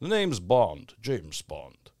says, the name's Bond, James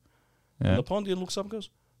Bond. Yeah. And the Pontian looks up and goes,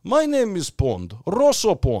 my name is Pond,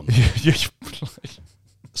 Rosso Pond.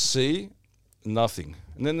 See? Nothing.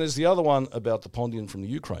 And then there's the other one about the Pontian from the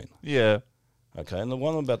Ukraine. Yeah. Okay, and the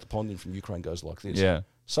one about the Pontian from Ukraine goes like this. Yeah.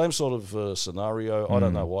 Same sort of scenario. I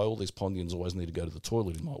don't know why all these Pontians always need to go to the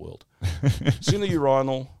toilet in my world. It's in the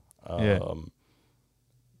urinal.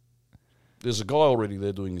 There's a guy already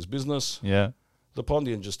there doing his business. Yeah. The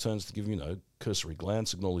Pontian just turns to give, cursory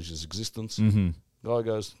glance, acknowledges his existence. Mm-hmm. Guy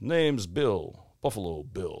goes, name's Bill, Buffalo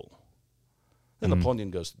Bill. Then the Pontian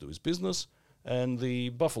goes to do his business, and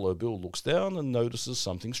the Buffalo Bill looks down and notices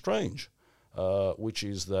something strange. Which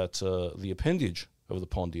is that the appendage of the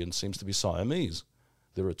Pontian seems to be Siamese.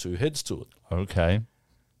 There are two heads to it. Okay.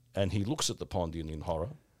 And he looks at the Pontian in horror,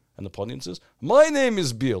 and the Pontian says, my name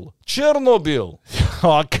is Bill, Chernobyl.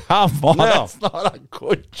 Oh, come on, now, that's not a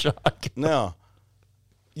good joke. Now,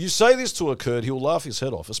 you say this to a Kurd, he'll laugh his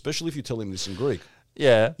head off, especially if you tell him this in Greek.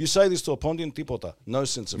 Yeah. You say this to a Pontian, tipota, no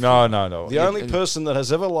sense of humor. No. The only person that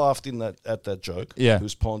has ever laughed at that joke, Yeah.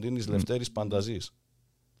 who's Pontian, is Lefteris Pandazis.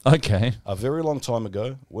 Okay. A very long time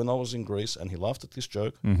ago, when I was in Greece, and he laughed at this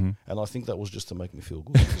joke, and I think that was just to make me feel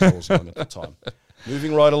good because I was young at the time.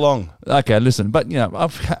 Moving right along. Okay, listen, but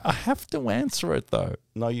I have to answer it though.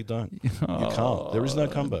 No, you don't. You can't. There is no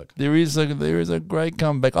comeback. There is a great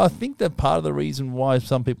comeback. I think that part of the reason why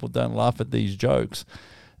some people don't laugh at these jokes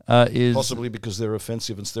is possibly because they're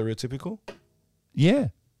offensive and stereotypical. Yeah.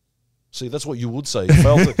 See, that's what you would say. You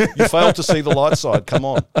failed to see the light side. Come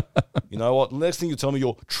on. You know what? Next thing you tell me,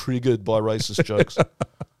 you're triggered by racist jokes.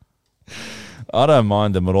 I don't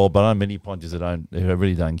mind them at all, but I know many Pontians who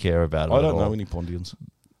really don't care about it. I don't know any Pontians.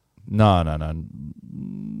 No,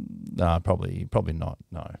 probably not.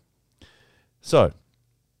 No. So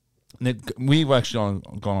we've actually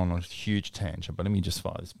gone on a huge tangent, but let me just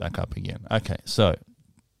fire this back up again. Okay, so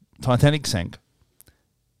Titanic sank.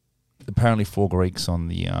 Apparently 4 Greeks on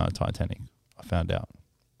the Titanic, I found out.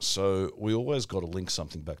 So we always got to link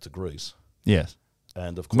something back to Greece. Yes.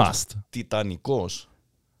 And of course, must. Titanicos,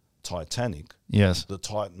 Titanic. Yes. The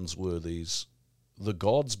Titans were the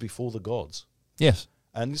gods before the gods. Yes.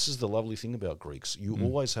 And this is the lovely thing about Greeks. You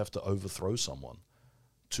always have to overthrow someone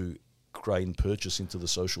to grain purchase into the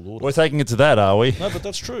social order. We're taking it to that, are we? No, but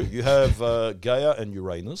that's true. You have Gaia and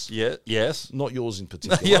Uranus. Yeah. Yes. Not yours in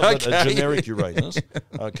particular, Yeah, but okay. a generic Uranus.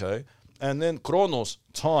 Okay. And then Kronos,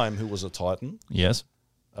 Time, who was a Titan, Yes.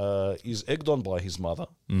 is egged on by his mother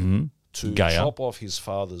to Gaia. chop off his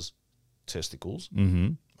father's testicles,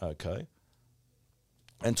 okay,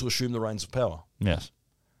 and to assume the reins of power. Yes.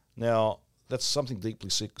 Now, that's something deeply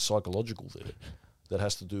psychological there that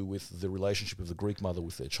has to do with the relationship of the Greek mother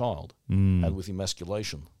with their child and with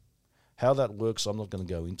emasculation. How that works, I'm not going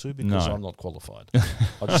to go into because I'm not qualified.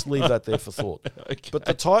 I'll just leave that there for thought. Okay. But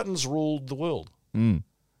the Titans ruled the world. And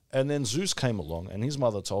then Zeus came along and his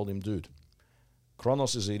mother told him, dude,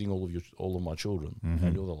 Kronos is eating all of my children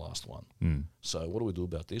and you're the last one. So what do we do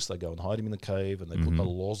about this? They go and hide him in the cave and they put a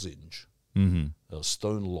lozenge, a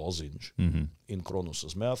stone lozenge in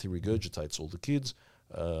Kronos' mouth. He regurgitates all the kids.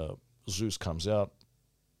 Zeus comes out,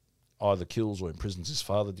 either kills or imprisons his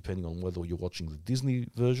father, depending on whether you're watching the Disney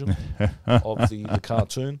version of the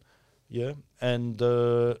cartoon, and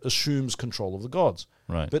assumes control of the gods.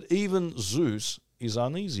 Right. But even Zeus is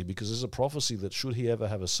uneasy because there's a prophecy that should he ever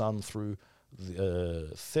have a son through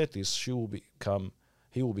Thetis, he will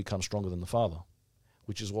become stronger than the father,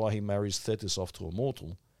 which is why he marries Thetis off to a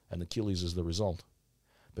mortal, and Achilles is the result.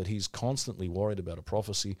 But he's constantly worried about a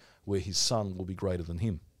prophecy where his son will be greater than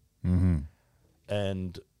him.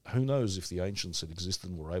 And who knows if the ancients had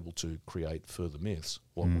existed and were able to create further myths,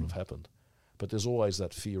 what would have happened. But there's always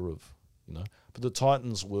that fear of, But the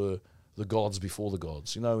Titans were the gods before the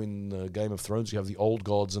gods. In Game of Thrones, you have the old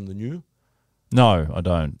gods and the new. No, I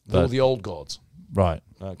don't. They're the old gods. Right.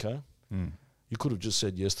 Okay. You could have just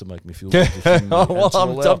said yes to make me feel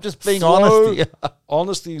I'm just being honest here.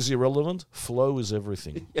 Honesty is irrelevant. Flow is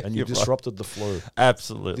everything. And you disrupted the flow.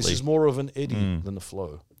 Absolutely. This is more of an eddy than a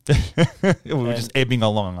flow. We're just ebbing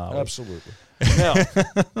along, are we? Absolutely. Now,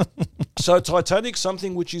 so Titanic,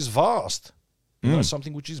 something which is vast,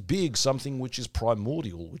 something which is big, something which is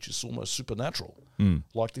primordial, which is almost supernatural,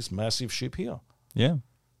 like this massive ship here. Yeah.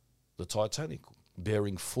 The Titanic,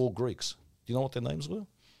 bearing 4 Greeks. Do you know what their names were?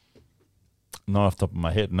 Not off the top of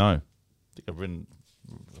my head, no.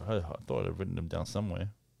 I thought I'd written them down somewhere.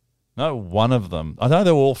 No, one of them. I know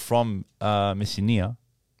they're all from Messenia.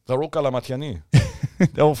 They're all Kalamatiani.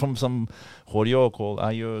 They're all from some Horio called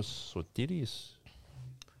Aristidis.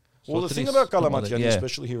 Well, the thing about Kalamatiani,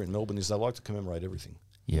 especially here in Melbourne, is they like to commemorate everything.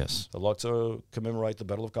 Yes. They like to commemorate the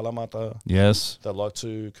Battle of Kalamata. Yes. They like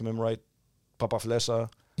to commemorate Papaflesa.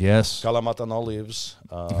 Yes. Kalamata and Olives.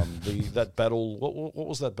 That battle. What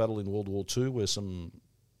was that battle in World War II where some,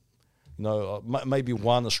 maybe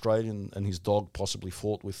one Australian and his dog possibly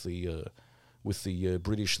fought with the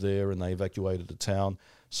British there, and they evacuated a town.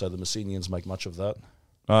 So the Messenians make much of that.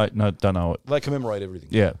 No, don't know it. They commemorate everything.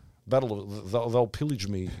 Yeah. They'll pillage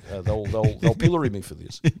me. They'll pillory me for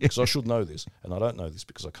this because I should know this, and I don't know this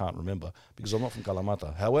because I can't remember because I'm not from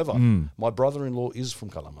Kalamata. However, my brother-in-law is from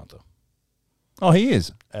Kalamata. Oh, he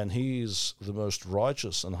is, and he is the most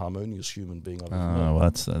righteous and harmonious human being I've ever met. Well,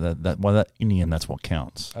 that's that in the end, that's what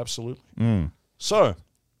counts. Absolutely. So,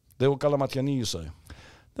 they were Kalamatiani, you say?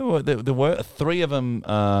 There were 3 of them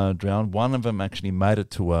drowned. One of them actually made it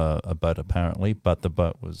to a boat, apparently, but the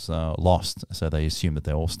boat was lost, so they assumed that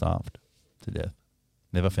they all starved to death.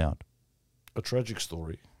 Never found. A tragic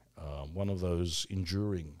story. One of those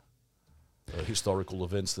enduring historical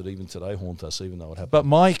events that even today haunt us, even though it happened but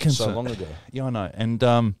my concern, so long ago. Yeah, I know. And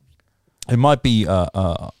it might be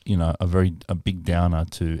a big downer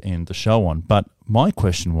to end the show on, but my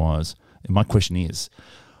question is,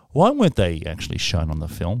 why weren't they actually shown on the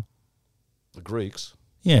film? The Greeks?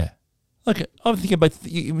 Yeah. Like, I'm thinking about,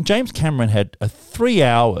 James Cameron had 3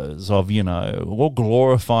 hours of, all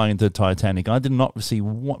glorifying the Titanic. I did not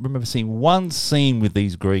remember seeing one scene with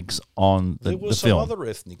these Greeks on the film. There were some other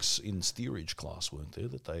ethnics in steerage class, weren't there,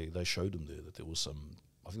 that they showed them there, that there was some,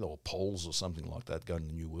 I think they were Poles or something like that going to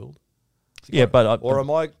the New World. Yeah,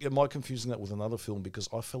 am I confusing that with another film because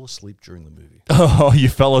I fell asleep during the movie? Oh, you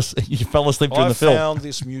fell asleep during the film. I found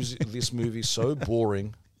this movie so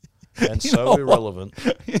boring and so irrelevant.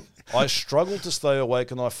 I struggled to stay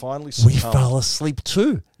awake, and I finally succumbed. We fell asleep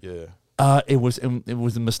too. Yeah. It was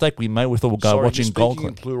a mistake we made. We thought we'd go watching Gold Speaking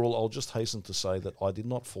in plural, I'll just hasten to say that I did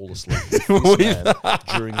not fall asleep with this man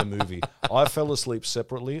during the movie. I fell asleep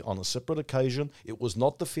separately on a separate occasion. It was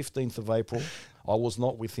not the 15th of April. I was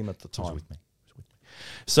not with him at the time. With me.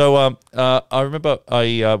 So I remember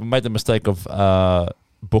I made the mistake of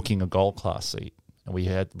booking a gold class seat, and we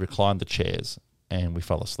had reclined the chairs, and we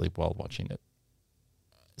fell asleep while watching it.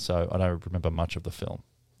 So I don't remember much of the film,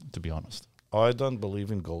 to be honest. I don't believe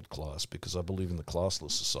in gold class because I believe in the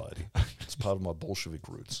classless society. It's part of my Bolshevik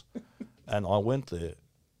roots. And I went there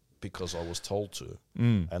because I was told to,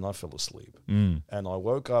 and I fell asleep. And I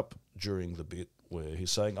woke up during the bit where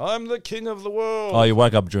he's saying, "I'm the king of the world." Oh, you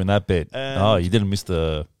woke up during that bit. And you didn't miss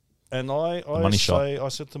the money shot. I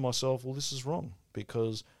said to myself, well, this is wrong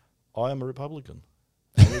because I am a Republican.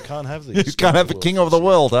 And we can't have these. You can't have the king of the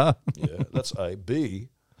world, huh? Yeah, that's A. B,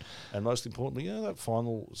 and most importantly, that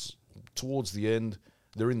final was towards the end.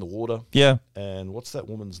 They're in the water. Yeah. And what's that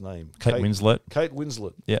woman's name? Kate Winslet. Kate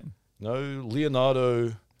Winslet. Yeah. No,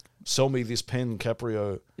 Leonardo, sell me this pen,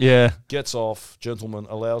 Caprio. Yeah. Gets off, gentleman,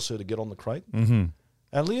 allows her to get on the crate. Mm-hmm.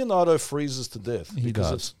 And Leonardo freezes to death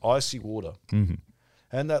because it's icy water. Mm-hmm.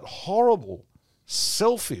 And that horrible,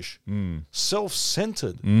 selfish,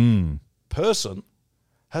 self-centered person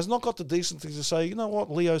has not got the decency to say, you know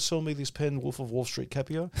what, Leo, sell me this pen, Wolf of Wall Street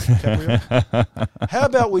Caprio. How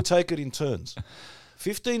about we take it in turns?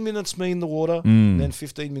 15 minutes me in the water, then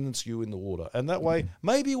 15 minutes you in the water. And that way,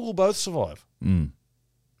 maybe we'll both survive.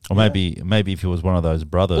 Or maybe if it was one of those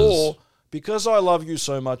brothers. Or, because I love you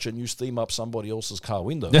so much and you steam up somebody else's car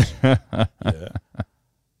windows.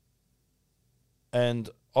 And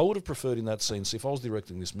I would have preferred in that scene, see, if I was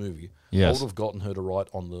directing this movie, I would have gotten her to write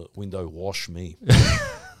on the window, "Wash me."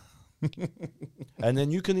 And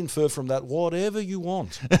then you can infer from that whatever you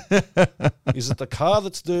want. Is it the car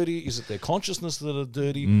that's dirty? Is it their consciousness that are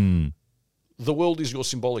dirty? The world is your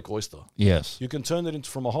symbolic oyster. Yes. You can turn it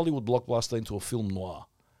from a Hollywood blockbuster into a film noir.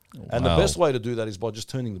 And the best way to do that is by just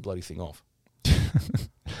turning the bloody thing off.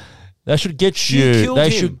 They should get you. They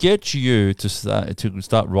should get you to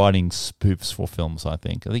start writing spoofs for films. I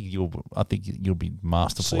think you'll be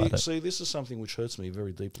masterful at it. See, this is something which hurts me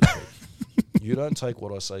very deeply. You don't take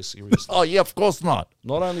what I say seriously. Oh yeah, of course not.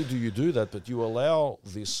 Not only do you do that, but you allow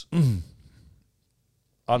this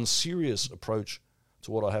unserious approach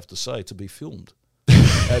to what I have to say to be filmed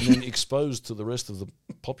and then exposed to the rest of the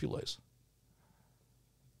populace.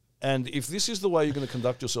 And if this is the way you're going to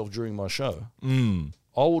conduct yourself during my show,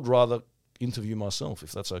 I would rather interview myself,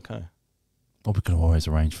 if that's okay. Well, we can always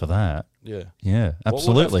arrange for that. Yeah. Yeah,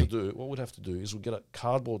 absolutely. What we'd have to do is we'd get a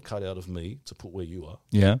cardboard cutout of me to put where you are.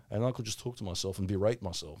 Yeah. And I could just talk to myself and berate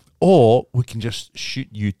myself. Or we can just shoot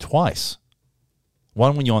you twice.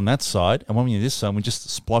 One when you're on that side and one when you're this side, and we just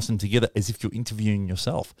splice them together as if you're interviewing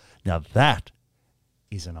yourself. Now that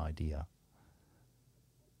is an idea.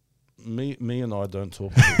 Me and I don't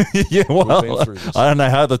talk. Yeah, well, I don't know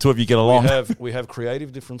how the two of you get along. We have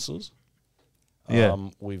creative differences.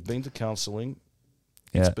 We've been to counselling.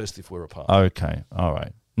 It's best if we're apart. Okay, all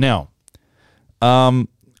right. Now,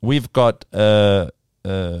 we've got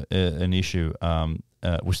an issue.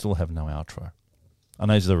 We still have no outro. I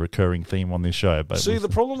know it's a recurring theme on this show, but see, the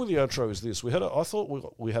problem with the outro is this: I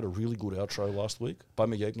thought we had a really good outro last week by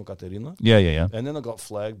Miguel no Caterina. Yeah. And then I got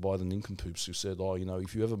flagged by the nincompoops who said, "Oh,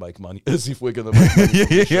 if you ever make money, as if we're going to make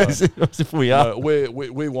money." As if we are.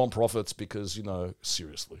 We want profits because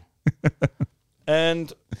seriously.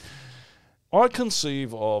 And I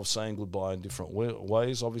conceive of saying goodbye in different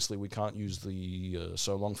ways. Obviously, we can't use the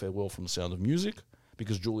 "So Long Farewell" from The Sound of Music,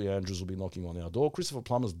 because Julie Andrews will be knocking on our door. Christopher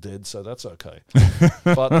Plummer's dead, so that's okay.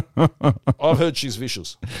 But I've heard she's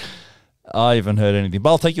vicious. I haven't heard anything, but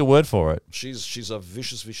I'll take your word for it. She's a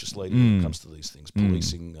vicious, vicious lady when it comes to these things,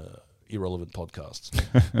 policing irrelevant podcasts.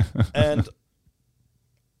 And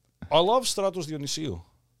I love Stratos Dionysio.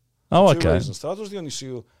 Oh, Two okay. reasons. Stratos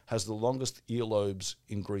Dionysio has the longest earlobes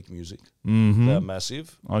in Greek music. Mm-hmm. They're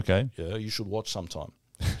massive. Okay. Yeah, you should watch sometime.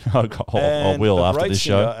 I will after this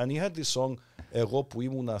show. And he had this song, "Εγώ που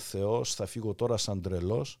ήμουνα Θεός, θα φύγω τώρα σαν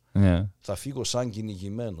τρελός, θα φύγω σαν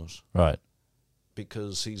κυνηγημένος." Right.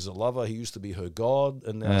 Because he's a lover, he used to be her god,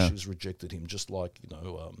 and now she's rejected him, just like,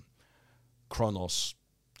 Kronos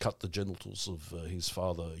cut the genitals of his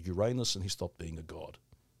father Uranus and he stopped being a god.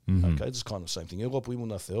 Mm-hmm. Okay, it's kind of the same thing. Εγώ που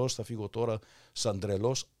ήμουνα Θεός, θα φύγω τώρα σαν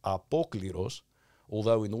τρελός, απόκληρος.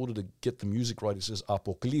 Although in order to get the music right, he says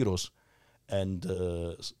απόκληρος and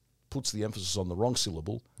puts the emphasis on the wrong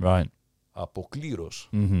syllable. Right. Apokliros.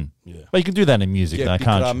 Mm-hmm. Yeah. But you can do that in music, though,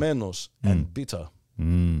 can't you? Pikramenos and bitter.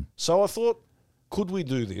 So I thought, could we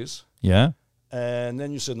do this? Yeah. And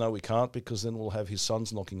then you said, no, we can't, because then we'll have his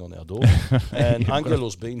sons knocking on our door. And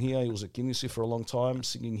Angelo's been here. He was at Kinisi for a long time,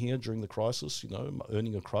 singing here during the crisis,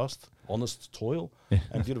 earning a crust, honest toil,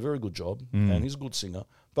 and did a very good job. And he's a good singer.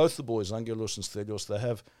 Both the boys, Angelos and Stelios, they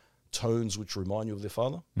have tones which remind you of their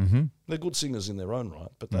father. Mm-hmm. They're good singers in their own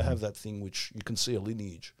right, but they have that thing which you can see a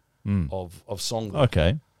lineage of song there.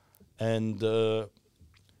 Okay. And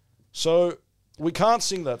so we can't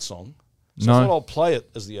sing that song. So No. I thought I'll play it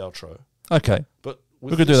as the outro. Okay. But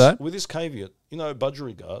We could do that. with this caveat,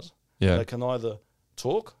 budgerigars, Yeah. they can either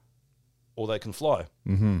talk or they can fly.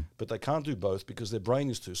 Mm-hmm. But they can't do both because their brain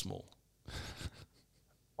is too small.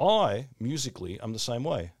 I, musically, am the same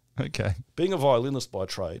way. Okay. Being a violinist by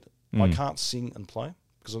trade, I can't sing and play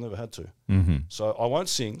because I've never had to. Mm-hmm. So I won't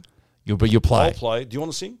sing. But you'll play. I'll play. Do you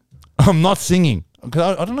want to sing? I'm not singing.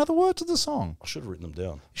 Because I don't know the words of the song. I should have written them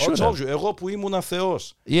down. I told you. Erhu ήμουν Theos.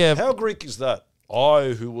 Yeah. How Greek is that? I,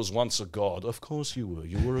 who was once a god. Of course you were.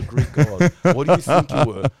 You were a Greek god. What do you think you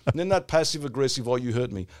were? And then that passive-aggressive, oh, you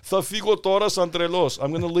hurt me. Θα φύγω τώρα σαν τρελός.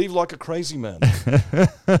 I'm going to leave like a crazy man.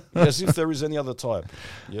 As if there is any other type.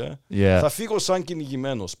 Yeah? Yeah. Θα φύγω σαν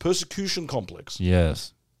κυνηγημένος. Persecution complex.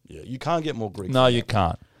 Yes. Yeah, you can't get more Greek. No, you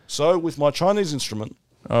can't. So, with my Chinese instrument,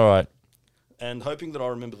 all right, and hoping that I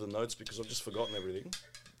remember the notes because I've just forgotten everything.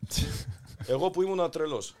 Εγώ που ήμουν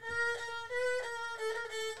τρελός.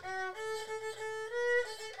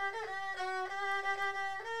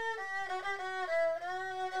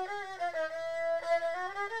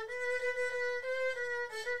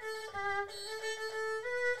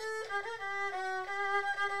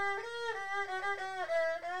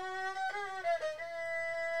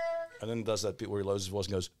 And then does that bit where he lowers his voice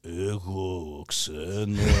and goes, Erhu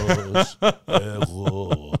xenos,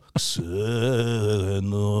 Erhu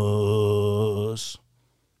xenos.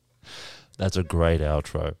 That's a great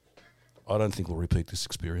outro. I don't think we'll repeat this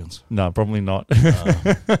experience. No, probably not.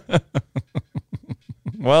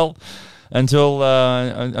 Well, until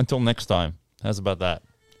next time. How's about that?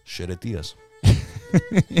 Xeretias.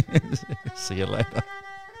 See you later.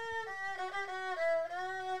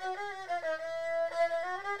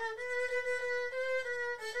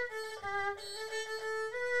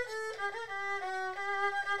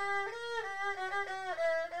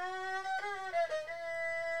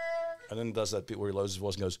 And then does that bit where he lowers his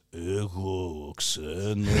voice and goes, Erhu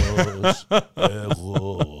xenos,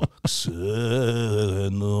 Erhu xenos.